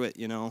going through it,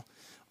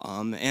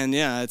 And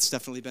yeah, it's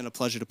definitely been a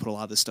pleasure to put a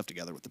lot of this stuff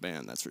together with the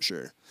band, that's for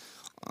sure.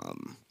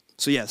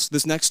 So yes,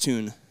 this next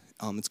tune,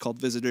 it's called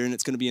Visitor, and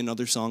it's going to be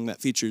another song that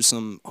features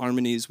some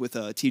harmonies with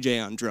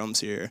TJ on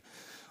drums here,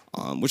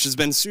 which has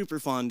been super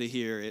fun to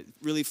hear. It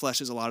really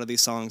fleshes a lot of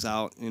these songs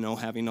out,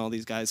 having all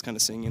these guys kind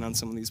of singing on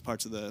some of these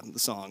parts of the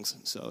songs.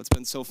 So it's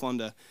been so fun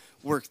to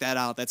work that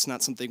out. That's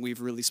not something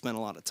we've really spent a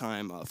lot of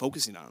time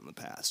focusing on in the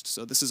past.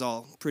 So this is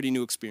all pretty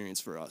new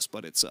experience for us,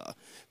 but it's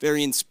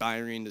very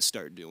inspiring to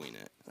start doing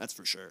it. That's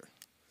for sure.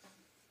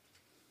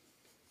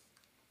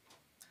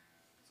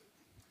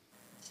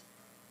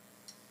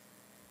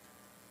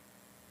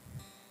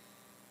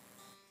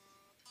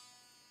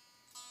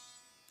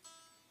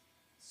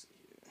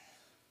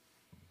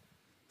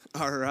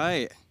 All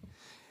right.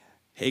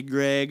 Hey,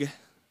 Greg.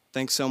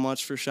 Thanks so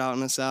much for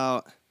shouting us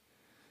out.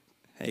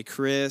 Hey,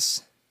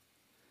 Chris.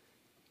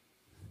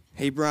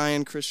 Hey,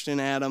 Brian, Christian,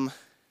 Adam.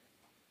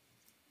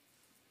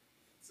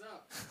 What's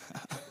up?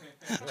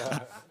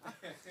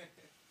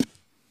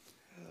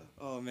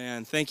 Oh,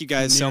 man. Thank you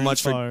guys so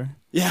much for...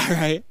 Yeah,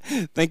 right.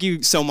 Thank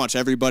you so much,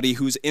 everybody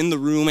who's in the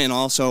room and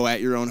also at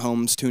your own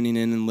homes tuning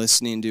in and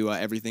listening to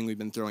everything we've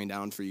been throwing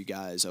down for you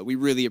guys. We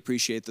really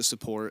appreciate the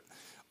support.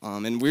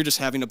 And we're just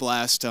having a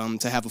blast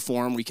to have a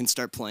forum we can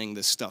start playing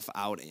this stuff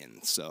out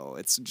in. So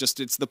it's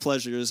the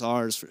pleasure is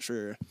ours for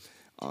sure.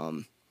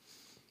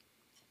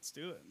 Let's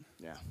do it.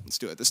 Yeah, let's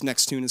do it. This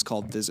next tune is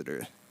called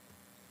Visitor.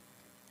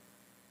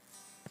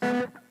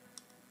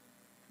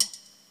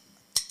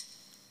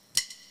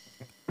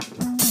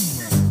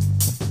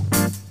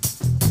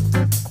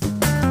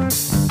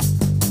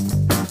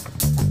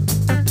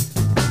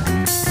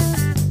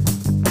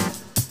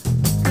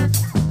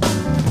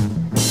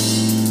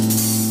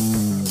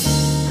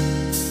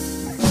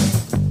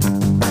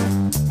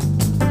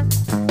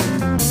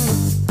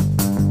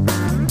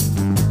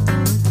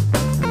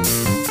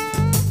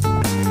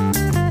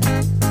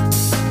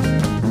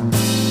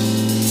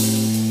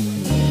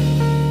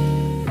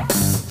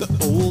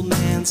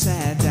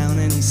 Sat down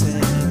and he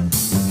said,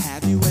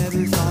 have you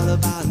ever thought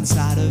about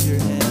inside of your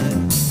head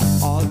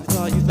all the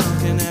thought you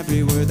thunk and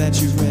every word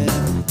that you read,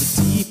 the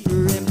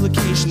deeper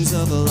implications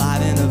of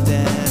alive and of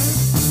dead,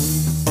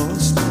 a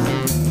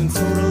stone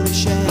thoroughly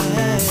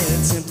shed,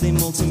 simply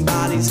molten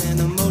bodies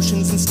and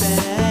emotions instead,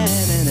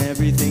 and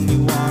everything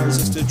you are is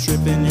just a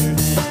trip in your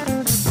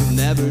head. You'll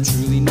never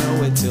truly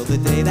know it till the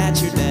day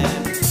that you're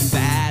dead, and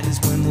that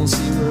is when we'll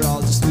see we're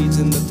all just weeds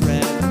in the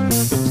thread.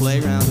 The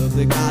playground of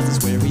the gods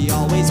is where we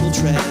always will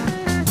tread.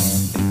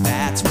 And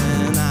that's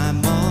when I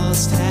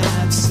must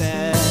have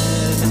said,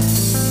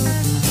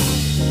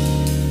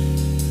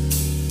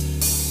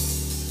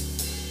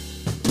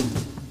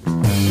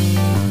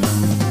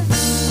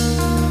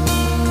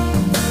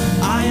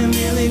 I am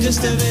merely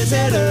just a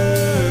visitor.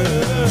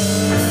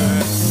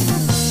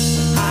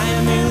 I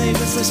am merely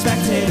just a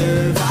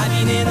spectator,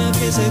 vibing in a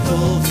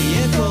physical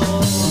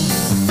vehicle.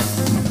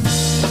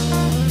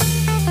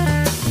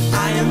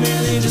 I am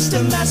merely just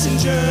a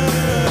messenger.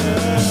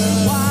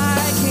 Why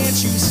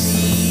can't you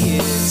see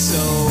it's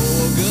so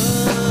good?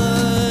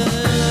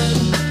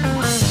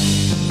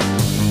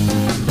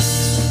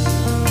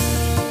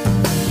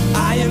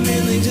 I am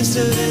merely just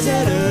a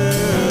visitor.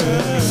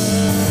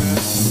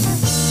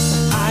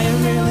 I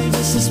am merely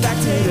just a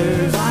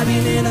spectator,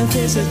 vibing in a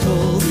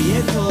physical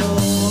vehicle.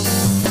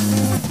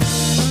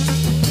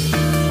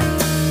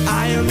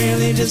 I am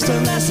merely just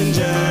a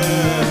messenger.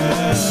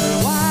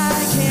 Why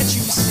can't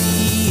you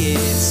see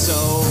it's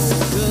so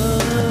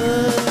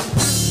good?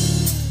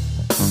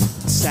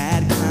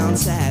 Sad clown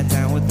sat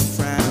down with a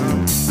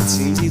frown. It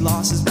seems he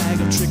lost his bag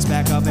of tricks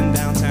back up in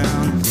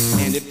downtown.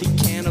 And if he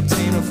can't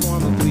obtain a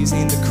form of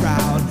pleasing the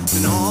crowd,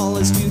 then all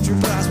his future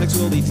prospects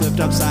will be flipped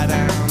upside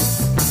down.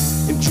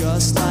 And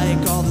just like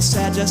all the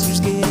sad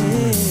gestures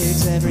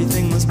gigs,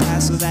 everything must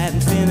pass so that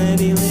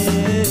infinity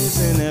lives.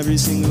 And every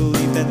single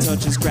leaf that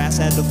touches grass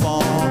had to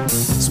fall,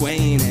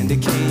 swaying and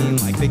decaying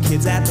like the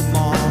kids at the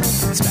mall,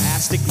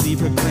 spastically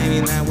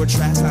proclaiming that we're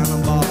trash on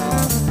a ball.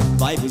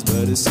 Life was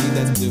but a seed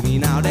that's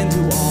blooming out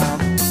into all.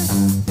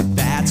 And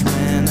that's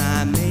when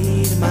I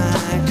made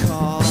my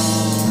call.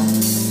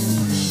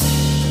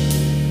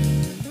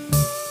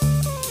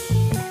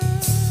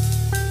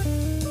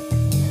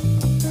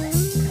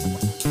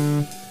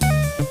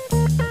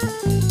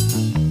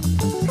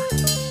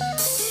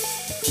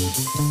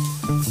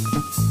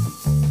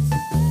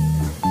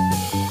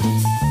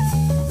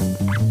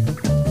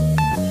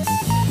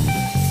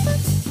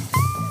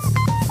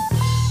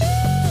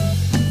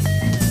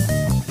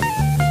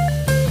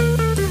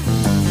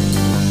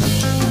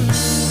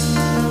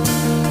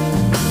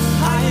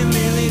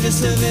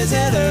 just a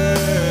visitor.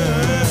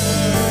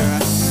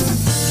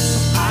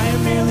 I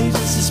am merely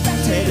just a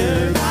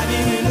spectator,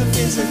 driving in a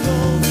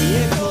physical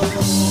vehicle.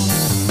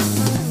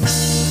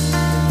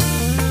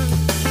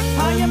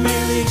 I am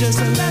merely just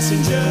a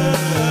messenger.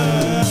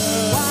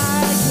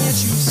 Why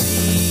can't you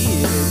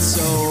see it's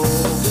so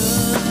good?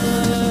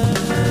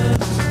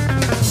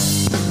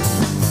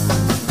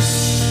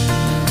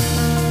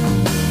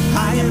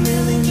 I am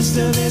merely just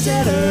a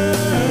visitor.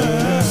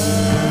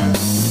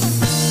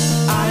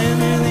 I am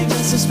merely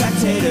just a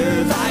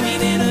spectator,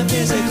 driving in a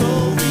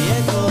physical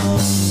vehicle.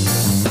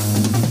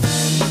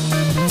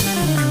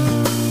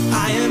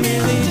 I am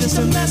merely just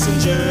a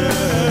messenger.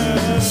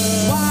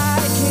 Why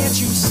can't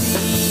you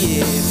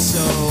see it's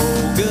so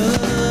good?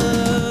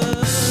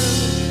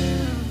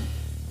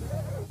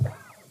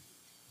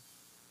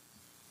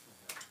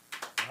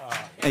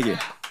 Thank you.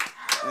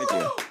 Thank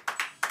you.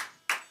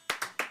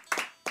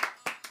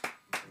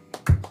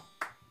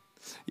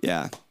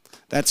 Yeah,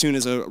 that tune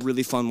is a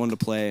really fun one to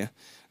play.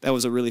 That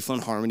was a really fun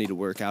harmony to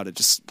work out. It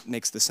just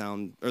makes the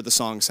sound, or the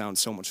song sound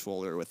so much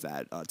fuller with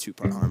that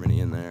two-part harmony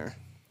in there.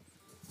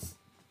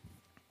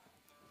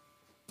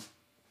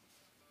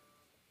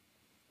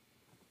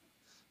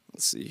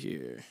 Let's see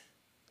here.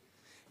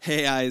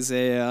 Hey,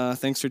 Isaiah.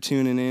 Thanks for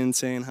tuning in,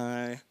 saying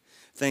hi.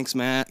 Thanks,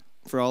 Matt,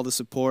 for all the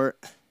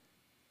support.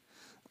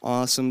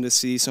 Awesome to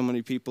see so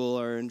many people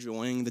are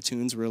enjoying the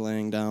tunes we're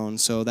laying down.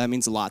 So that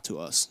means a lot to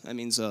us. That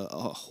means a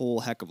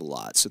whole heck of a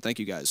lot. So thank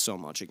you guys so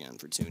much again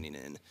for tuning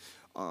in.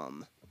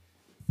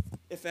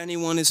 If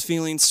anyone is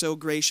feeling so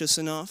gracious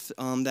enough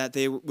that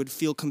they would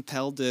feel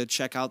compelled to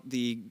check out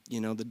the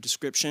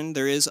description,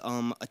 there is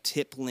a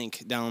tip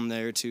link down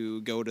there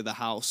to go to the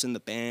house and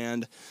the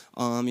band.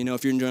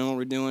 If you're enjoying what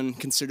we're doing,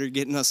 consider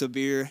getting us a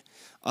beer.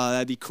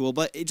 That'd be cool.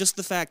 But just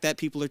the fact that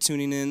people are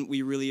tuning in,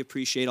 we really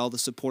appreciate all the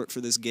support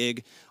for this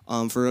gig,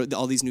 for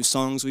all these new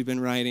songs we've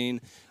been writing.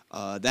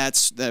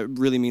 That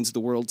really means the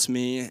world to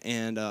me,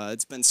 and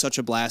it's been such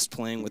a blast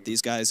playing with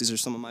these guys. These are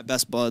some of my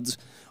best buds,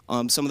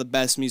 some of the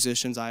best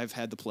musicians I've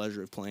had the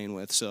pleasure of playing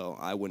with. So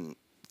I wouldn't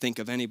think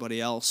of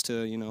anybody else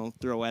to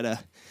throw at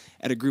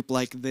a group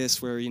like this,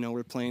 where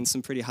we're playing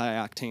some pretty high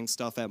octane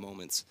stuff at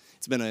moments.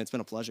 It's been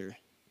a pleasure.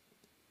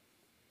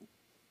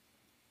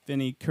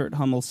 Vinny, Kurt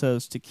Hummel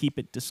says to keep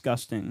it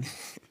disgusting,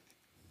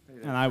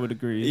 and I would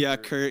agree. Yeah,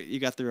 Kurt, you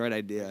got the right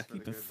idea.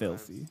 Keep it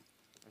filthy.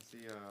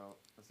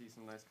 I see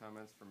some nice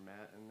comments from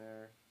Matt in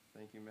there.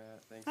 Thank you,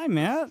 Matt. Thanks. Hi,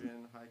 Matt.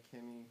 Christian. Hi,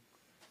 Kenny.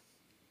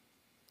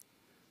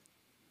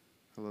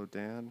 Hello,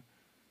 Dan.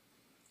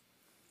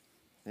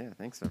 Yeah,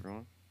 thanks,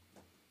 everyone.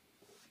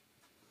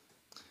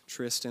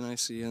 Tristan, I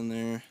see in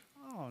there.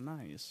 Oh,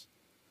 nice.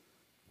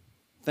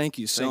 Thank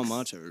you so Thanks.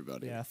 much,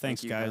 everybody. Yeah,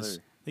 thanks, you, guys.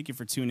 Heather. Thank you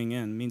for tuning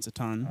in. It means a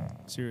ton.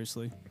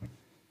 Seriously.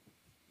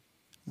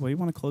 Well, you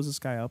want to close this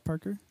guy out,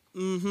 Parker?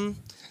 Mm-hmm.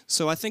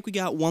 So I think we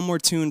got one more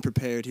tune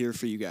prepared here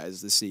for you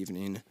guys this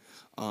evening.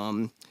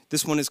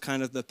 This one is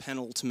kind of the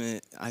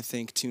penultimate, I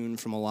think, tune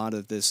from a lot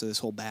of this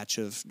whole batch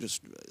of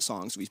just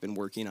songs we've been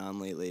working on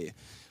lately.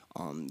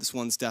 This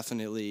one's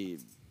definitely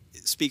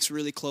speaks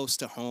really close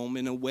to home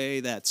in a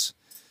way that's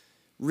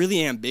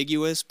really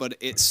ambiguous, but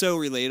it's so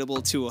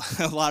relatable to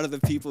a lot of the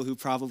people who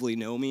probably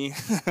know me.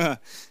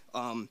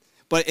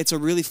 But it's a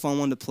really fun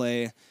one to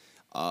play.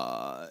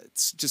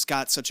 It's just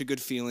got such a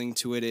good feeling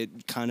to it.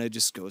 It kind of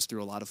just goes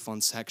through a lot of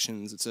fun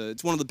sections.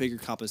 It's one of the bigger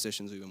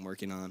compositions we've been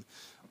working on.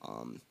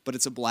 But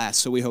it's a blast,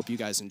 so we hope you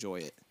guys enjoy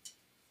it.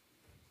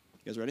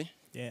 You guys ready?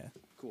 Yeah.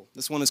 Cool.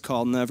 This one is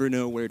called Never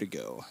Know Where to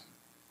Go.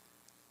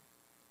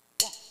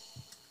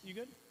 You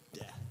good?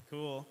 Yeah.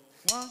 Cool.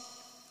 1,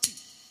 2,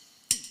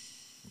 3,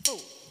 4.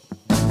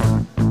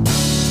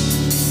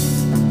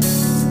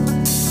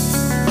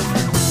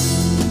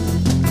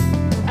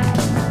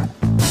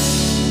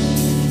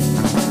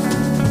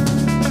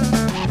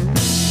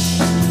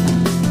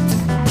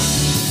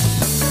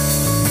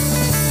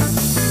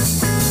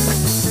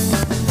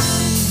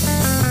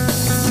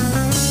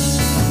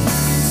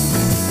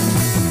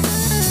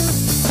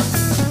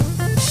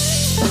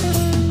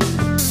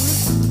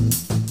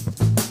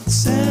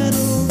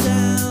 Settle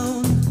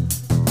down,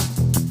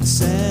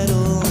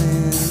 settle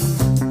in.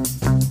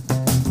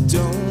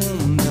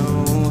 Don't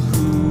know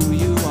who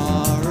you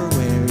are or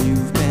where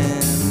you've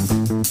been.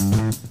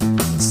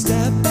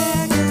 Step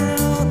back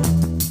out,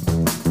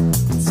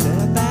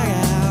 step back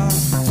out.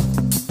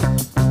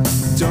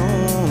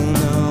 Don't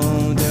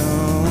know,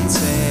 don't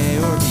say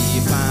or be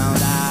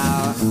found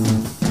out.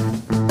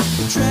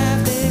 The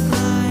traffic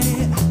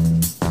light,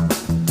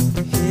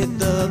 hit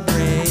the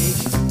brake.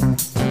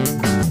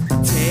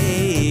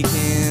 Take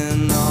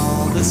in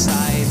all the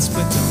sights,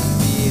 but don't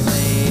be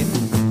late.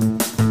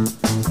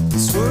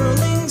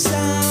 Swirling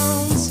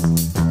sounds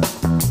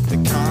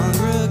that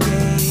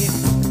congregate.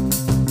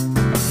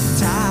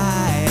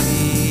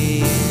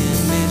 Tidy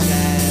image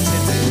as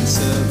it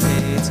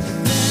dissipates.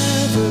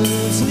 Never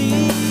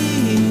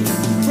flee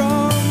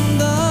from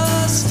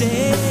the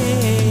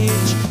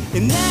stage.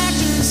 An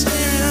actor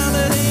staring out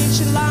the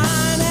ancient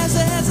line as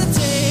they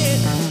hesitate.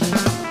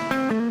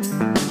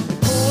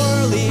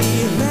 Poorly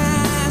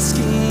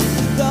masking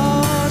the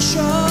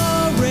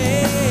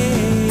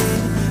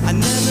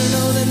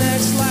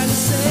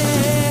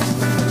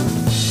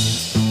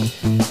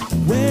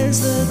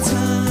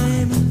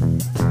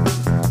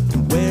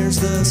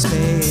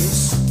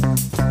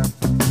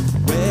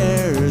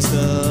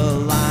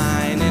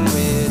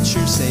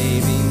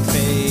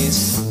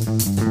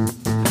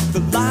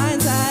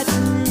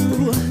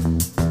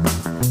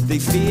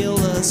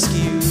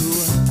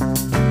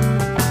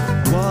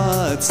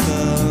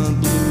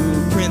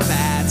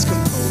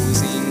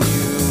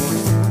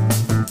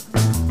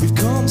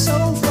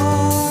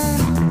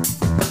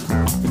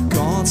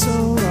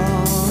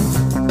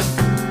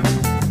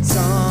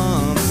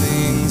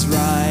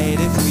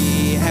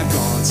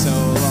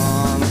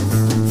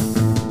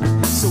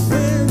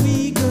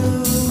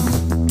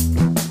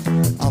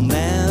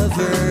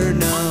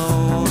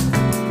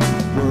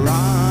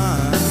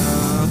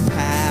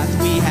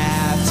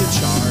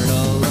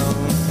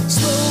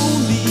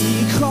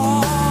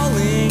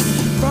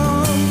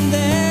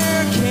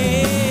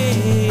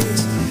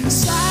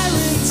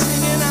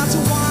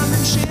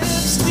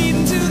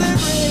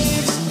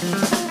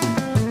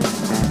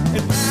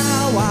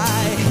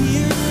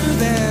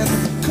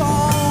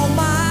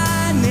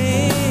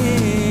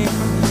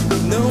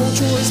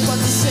but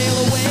to sail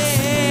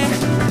away.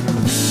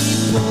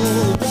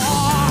 People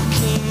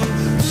walking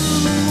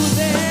through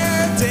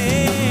their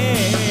day.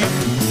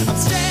 I'm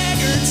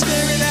staggered,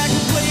 staring at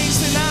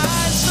complacent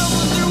eyes,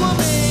 stumbling through a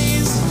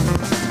maze.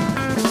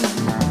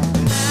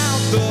 Now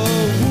the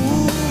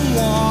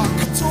moonwalk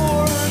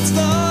towards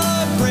the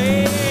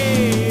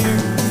grave.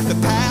 The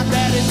path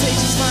that it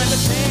takes is mine to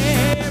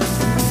pave.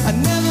 I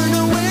never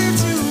know where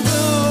to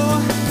go.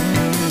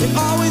 It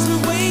always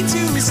moved way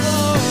too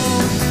slow.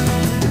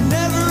 It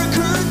never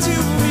occurred to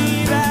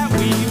me that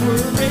we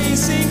were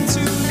racing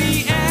to the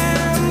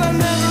end. I'll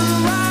never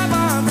arrive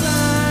on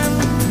time.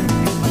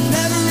 I'm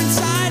never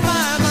inside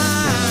my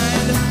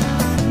mind.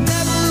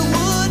 Never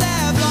would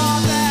have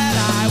thought that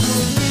I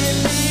would get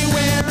me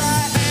where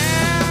I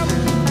am.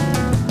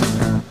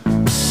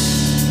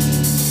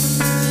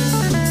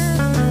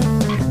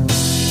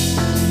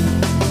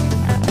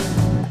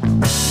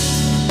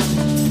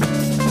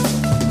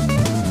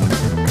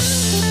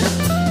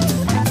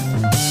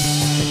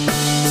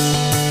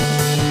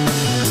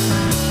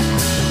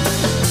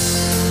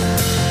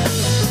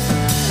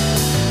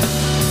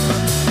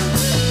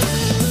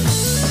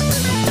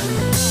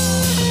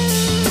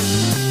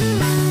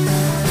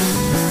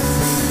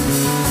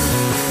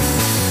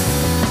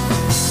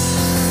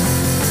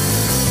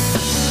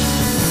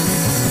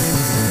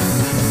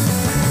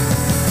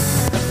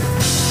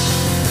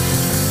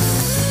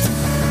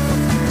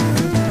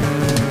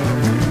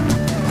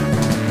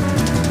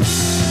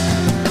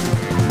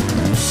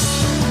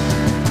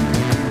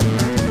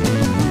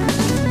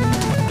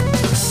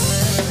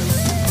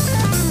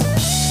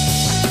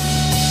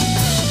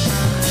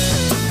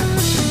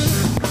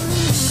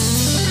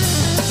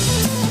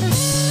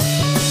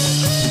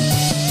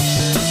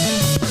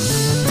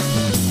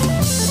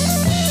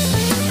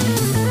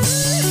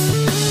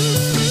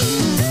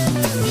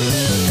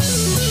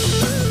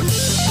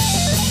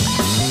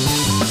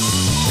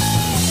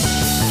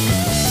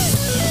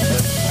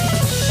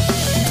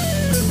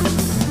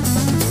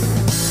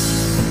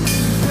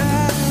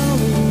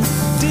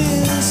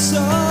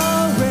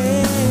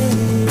 Disarray.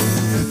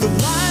 The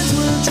lines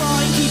we're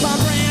drawing keep on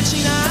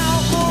branching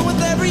out more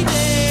with every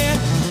day.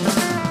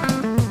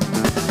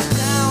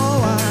 Now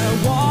I'm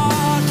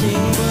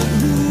walking, but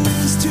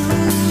who's to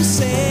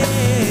say?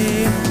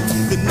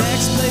 The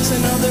next place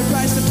another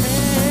price to pay.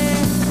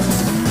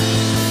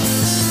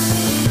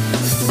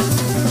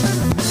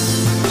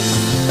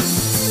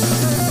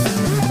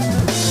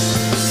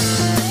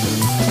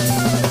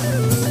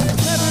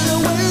 Never know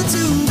where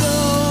to go.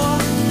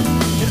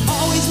 It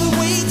always moved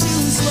way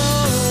too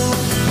slow.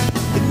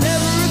 It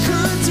never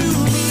occurred to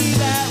me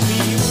that we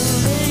were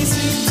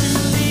racing to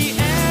the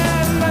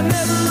end. I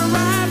never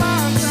arrive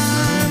on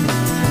time.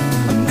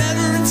 I'm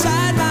never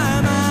inside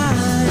my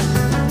mind.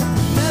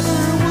 Never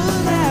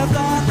would have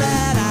thought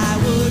that I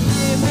would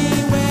get me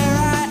where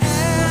I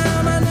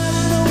am. I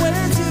never know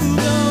where to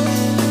go.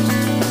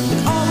 It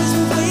always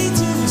moved way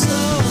too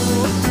slow.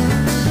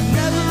 It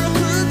never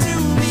occurred to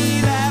me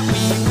that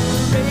we were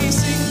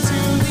racing to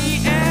the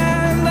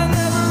end. I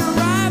never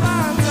arrive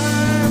on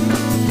time.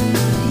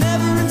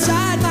 Never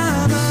inside my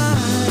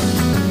mind.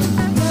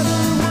 Never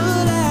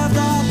would have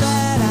thought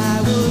that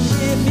I would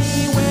get me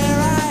where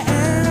I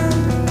am.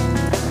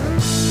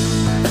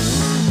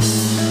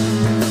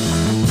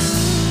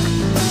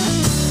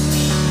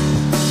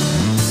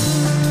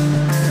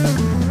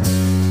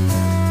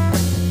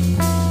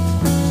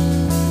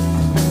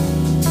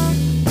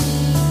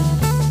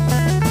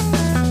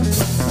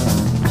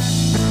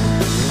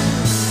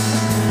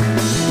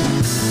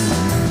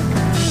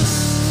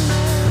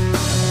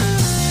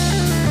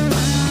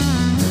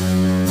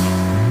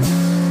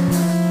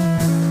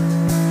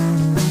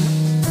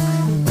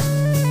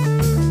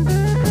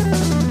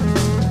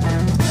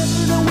 Never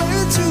know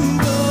where to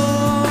go.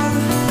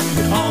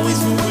 It always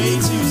moved way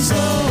too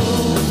slow.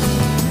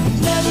 It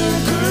never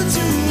occurred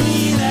to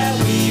me that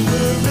we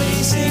were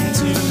racing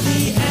to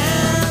the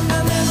end. I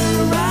never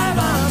arrive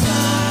on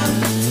time.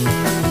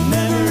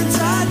 Never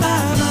inside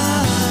my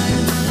mind.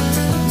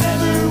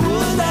 Never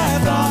would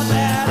have thought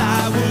that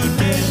I would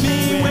get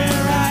me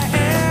where I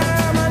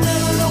am. I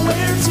never know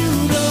where to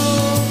go.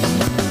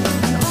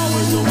 It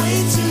always moved way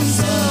too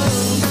slow.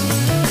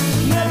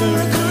 Never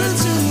occurred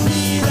to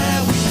me that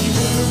we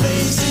were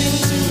racing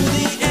to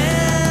the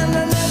end. I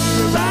never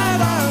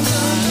arrive on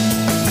time.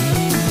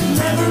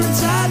 Never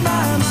inside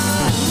my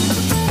mind.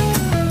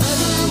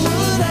 Never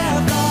would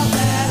have thought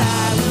that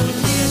I would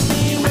get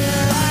me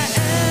where I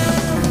am.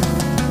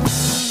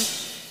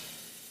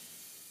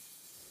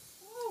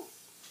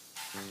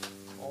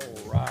 All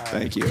right.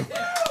 Thank you.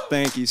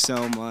 Thank you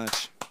so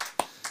much.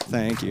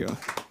 Thank you.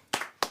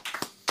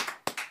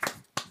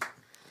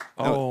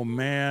 Oh,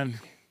 man.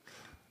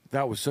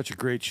 That was such a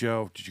great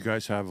show. Did you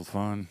guys have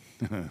fun?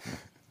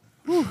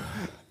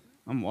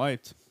 I'm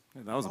wiped.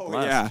 That was a Oh,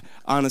 blast. yeah.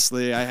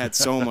 Honestly, I had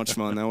so much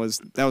fun. That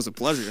was a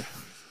pleasure.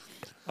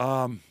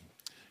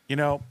 You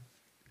know,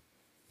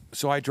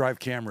 so I drive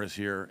cameras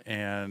here,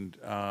 and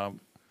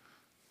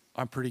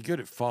I'm pretty good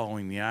at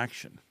following the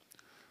action.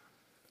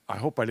 I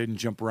hope I didn't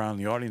jump around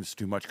the audience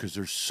too much because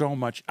there's so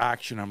much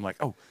action. I'm like,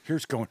 oh,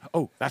 here's going.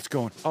 Oh, that's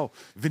going. Oh,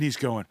 Vinny's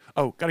going.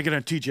 Oh, got to get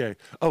on TJ.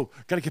 Oh,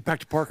 got to get back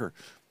to Parker.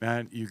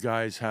 Man, you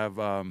guys have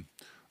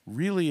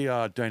really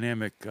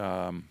dynamic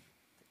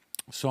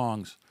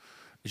songs.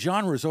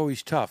 Genre is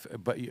always tough,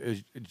 but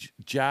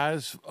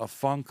jazz,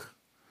 funk,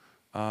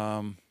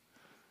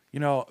 you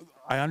know,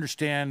 I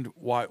understand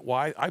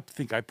why I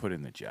think I put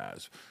in the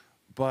jazz,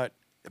 but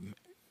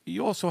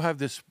you also have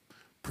this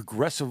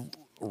progressive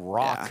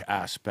rock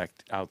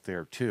aspect out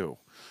there too,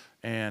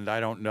 and I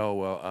don't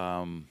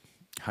know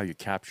how you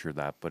capture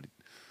that, but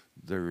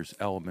there's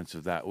elements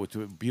of that with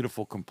a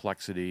beautiful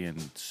complexity and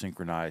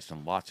synchronized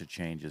and lots of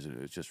changes.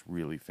 It's just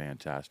really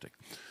fantastic.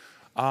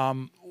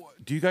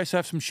 Do you guys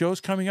have some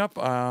shows coming up?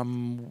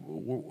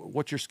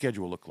 What's your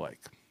schedule look like?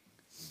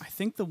 I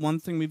think the one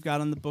thing we've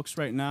got on the books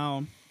right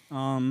now,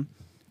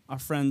 our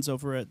friends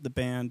over at the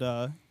band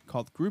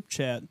called Group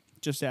Chat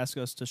just asked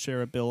us to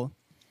share a bill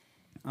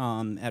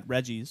at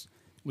Reggie's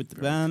with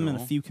them and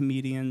a few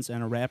comedians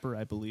and a rapper,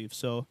 I believe.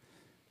 So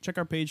check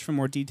our page for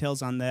more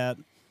details on that.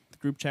 The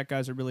Group Chat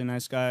guys are really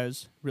nice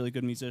guys, really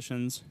good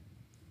musicians.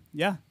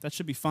 Yeah, that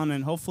should be fun,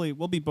 and hopefully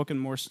we'll be booking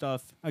more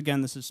stuff.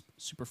 Again, this is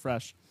super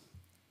fresh.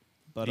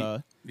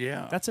 But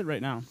yeah, that's it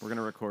right now. We're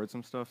gonna record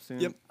some stuff soon.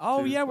 Yep.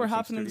 Oh too, yeah, we're like some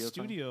hopping in the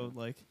studio time.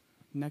 studio like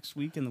next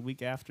week and the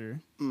week after.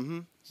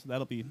 Mm-hmm. So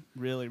that'll be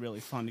really, really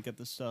fun to get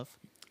this stuff.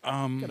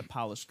 Get a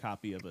polished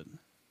copy of it.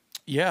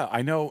 Yeah,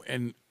 I know,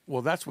 and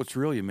well, that's what's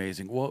really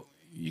amazing. Well,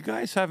 you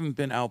guys haven't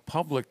been out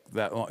public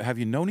that long. Have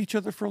you known each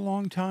other for a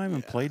long time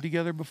and played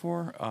together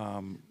before?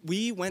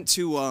 We went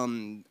to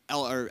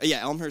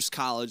Elmhurst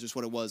College is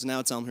what it was. Now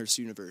it's Elmhurst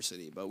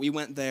University, but we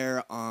went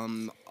there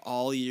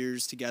all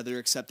years together,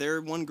 except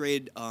they're one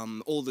grade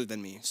older than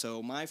me.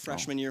 So my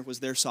freshman year was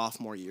their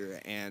sophomore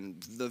year,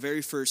 and the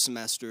very first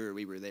semester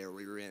we were there,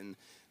 we were in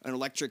an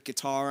electric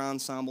guitar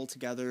ensemble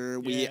together.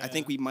 I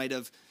think we might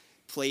have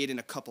played in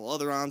a couple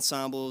other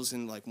ensembles,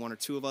 and like one or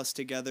two of us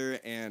together,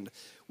 and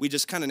we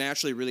just kind of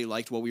naturally really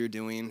liked what we were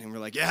doing, and we're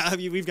like, yeah,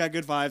 we've got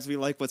good vibes, we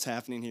like what's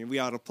happening here, we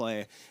ought to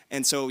play.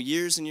 And so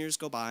years and years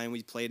go by, and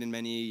we played in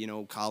many,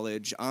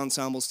 college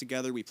ensembles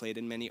together. We played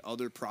in many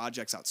other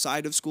projects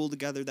outside of school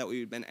together that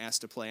we'd been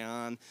asked to play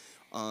on,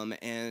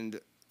 and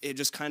it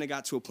just kind of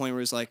got to a point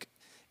where it's like,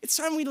 it's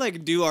time we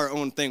do our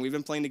own thing. We've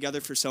been playing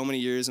together for so many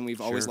years, and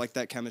we've always liked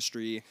that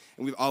chemistry,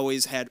 and we've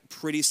always had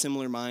pretty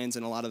similar minds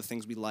in a lot of the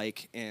things we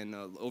like, and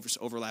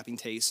overlapping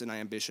tastes and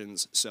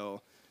ambitions.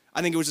 So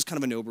I think it was just kind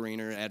of a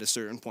no-brainer at a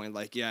certain point.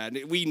 Like, yeah,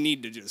 we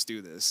need to just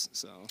do this.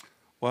 So,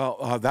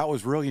 well, that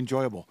was really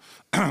enjoyable.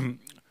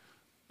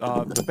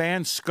 The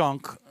band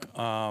Skunk,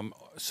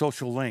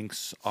 social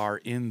links are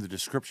in the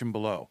description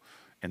below,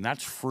 and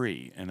that's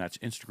free, and that's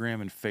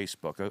Instagram and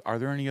Facebook. Are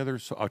there any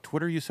others?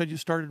 Twitter, you said you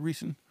started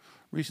recently?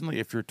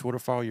 If you're a Twitter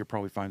follower, you'll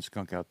probably find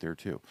Skunk out there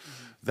too.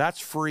 Mm-hmm. That's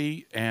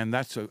free, and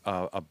that's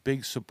a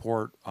big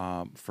support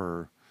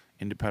for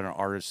independent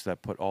artists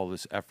that put all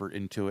this effort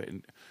into it.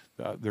 And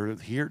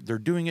they're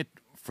doing it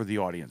for the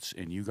audience,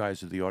 and you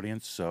guys are the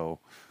audience, so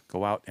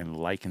go out and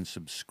like and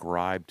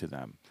subscribe to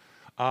them.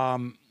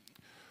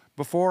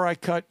 Before I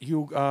cut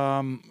you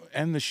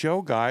end the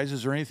show, guys,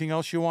 is there anything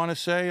else you want to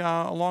say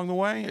along the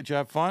way? Did you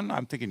have fun?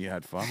 I'm thinking you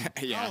had fun.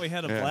 Yeah. Oh, we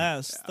had a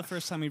blast. Yeah. The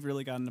first time we've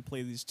really gotten to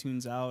play these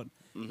tunes out.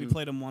 Mm-hmm. We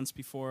played them once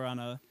before on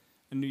a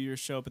New Year's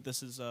show, but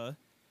this is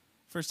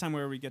first time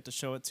where we get to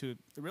show it to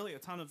really a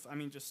ton of,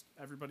 just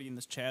everybody in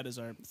this chat is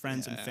our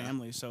friends and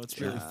family, so it's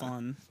really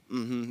fun.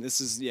 Mm-hmm. This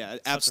is,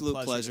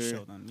 absolute pleasure. To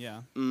show them.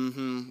 Yeah.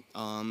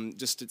 Mm-hmm.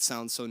 Just it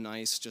sounds so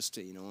nice just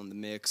to, in the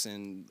mix,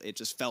 and it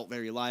just felt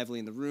very lively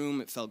in the room.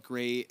 It felt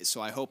great,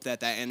 so I hope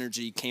that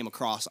energy came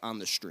across on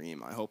the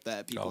stream. I hope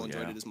that people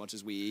enjoyed it as much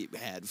as we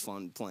had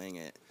fun playing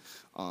it.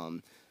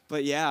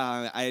 But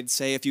yeah, I'd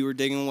say if you were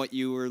digging what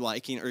you were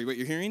liking or what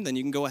you're hearing, then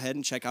you can go ahead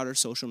and check out our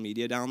social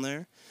media down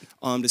there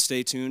to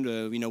stay tuned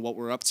to what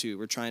we're up to.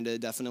 We're trying to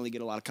definitely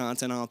get a lot of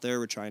content out there.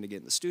 We're trying to get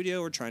in the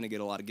studio. We're trying to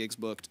get a lot of gigs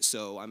booked.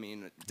 So,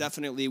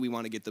 definitely we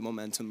want to get the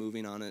momentum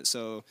moving on it.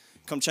 So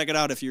come check it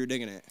out if you're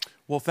digging it.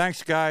 Well,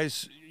 thanks,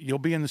 guys. You'll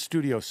be in the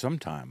studio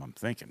sometime, I'm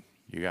thinking.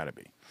 You got to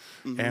be.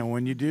 Mm-hmm. And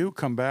when you do,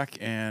 come back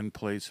and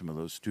play some of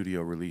those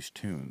studio release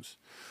tunes.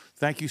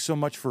 Thank you so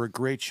much for a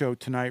great show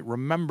tonight.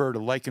 Remember to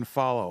like and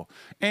follow.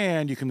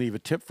 And you can leave a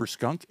tip for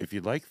Skunk if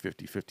you'd like.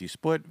 50-50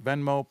 split,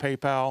 Venmo,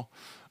 PayPal,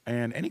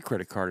 and any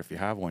credit card if you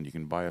have one. You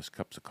can buy us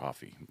cups of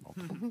coffee.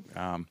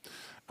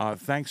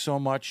 Thanks so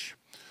much.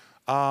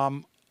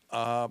 Again,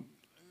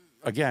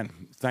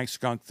 thanks,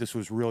 Skunk. This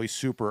was really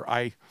super.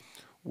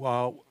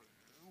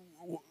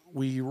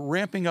 We're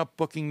ramping up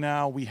booking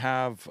now. We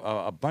have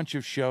a bunch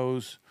of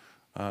shows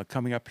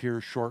coming up here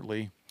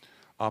shortly.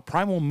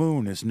 Primal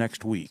Moon is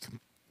next week.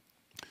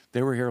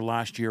 They were here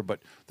last year,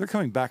 but they're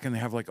coming back, and they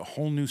have a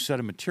whole new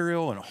set of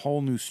material and a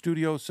whole new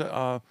studio set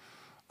of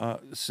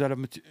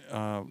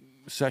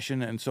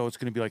session, and so it's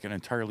going to be an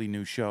entirely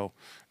new show.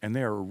 And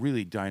they are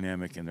really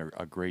dynamic, and they're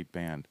a great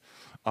band.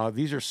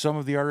 These are some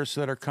of the artists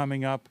that are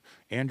coming up.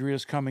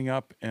 Andrea's coming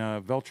up.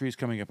 Veltry's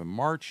coming up in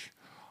March.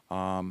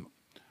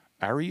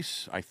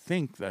 Aries, I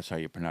think that's how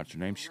you pronounce her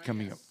name. She's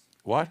coming up.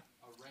 What?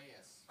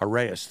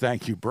 Arrayas.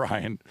 Thank you,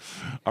 Brian.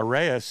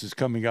 Arrayas is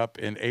coming up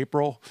in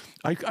April.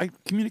 I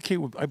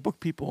communicate with, I book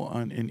people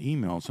in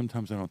email.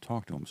 Sometimes I don't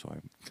talk to them, so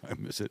I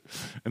miss it.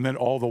 And then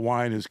All the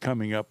Wine is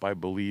coming up, I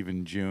believe,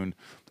 in June.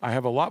 I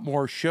have a lot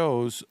more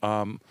shows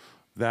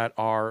that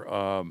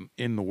are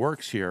in the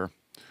works here,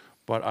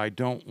 but I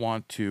don't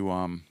want to,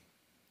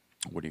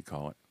 what do you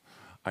call it?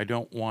 I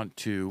don't want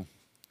to,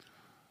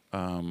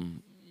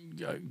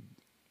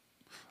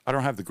 I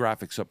don't have the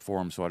graphics up for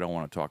them, so I don't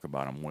want to talk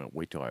about them. We'll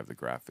wait till I have the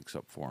graphics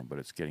up for them, but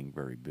it's getting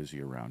very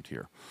busy around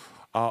here.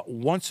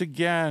 Once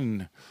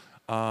again,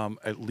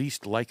 at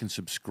least like and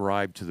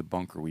subscribe to The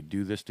Bunker. We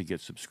do this to get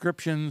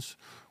subscriptions.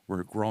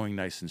 We're growing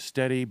nice and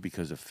steady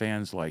because of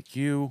fans like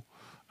you,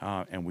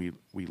 and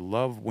we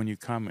love when you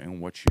come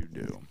and what you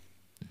do.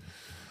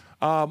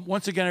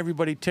 Once again,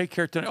 everybody, take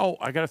care tonight. Oh,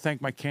 I got to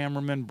thank my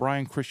cameramen,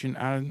 Brian Christian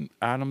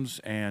Adams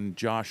and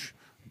Josh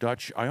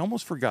Dutch. I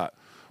almost forgot.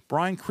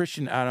 Brian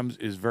Christian Adams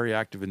is very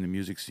active in the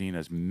music scene,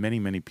 as many,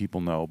 many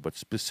people know, but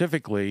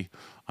specifically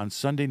on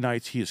Sunday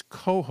nights, he is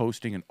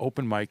co-hosting an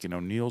open mic in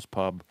O'Neill's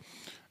Pub,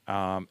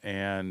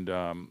 and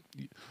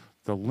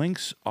the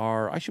links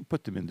are, I should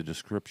put them in the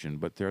description,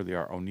 but there they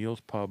are,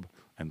 O'Neill's Pub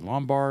and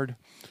Lombard,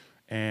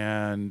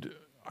 and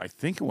I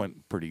think it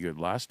went pretty good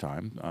last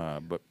time,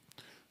 but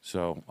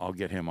so I'll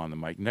get him on the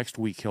mic. Next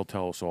week, he'll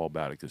tell us all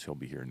about it because he'll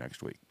be here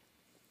next week.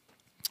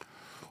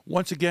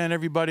 Once again,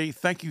 everybody,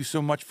 thank you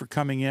so much for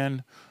coming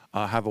in.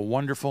 Have a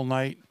wonderful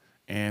night,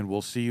 and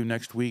we'll see you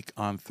next week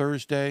on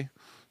Thursday.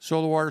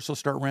 Solo artists will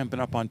start ramping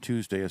up on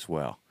Tuesday as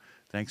well.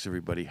 Thanks,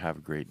 everybody. Have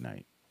a great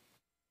night.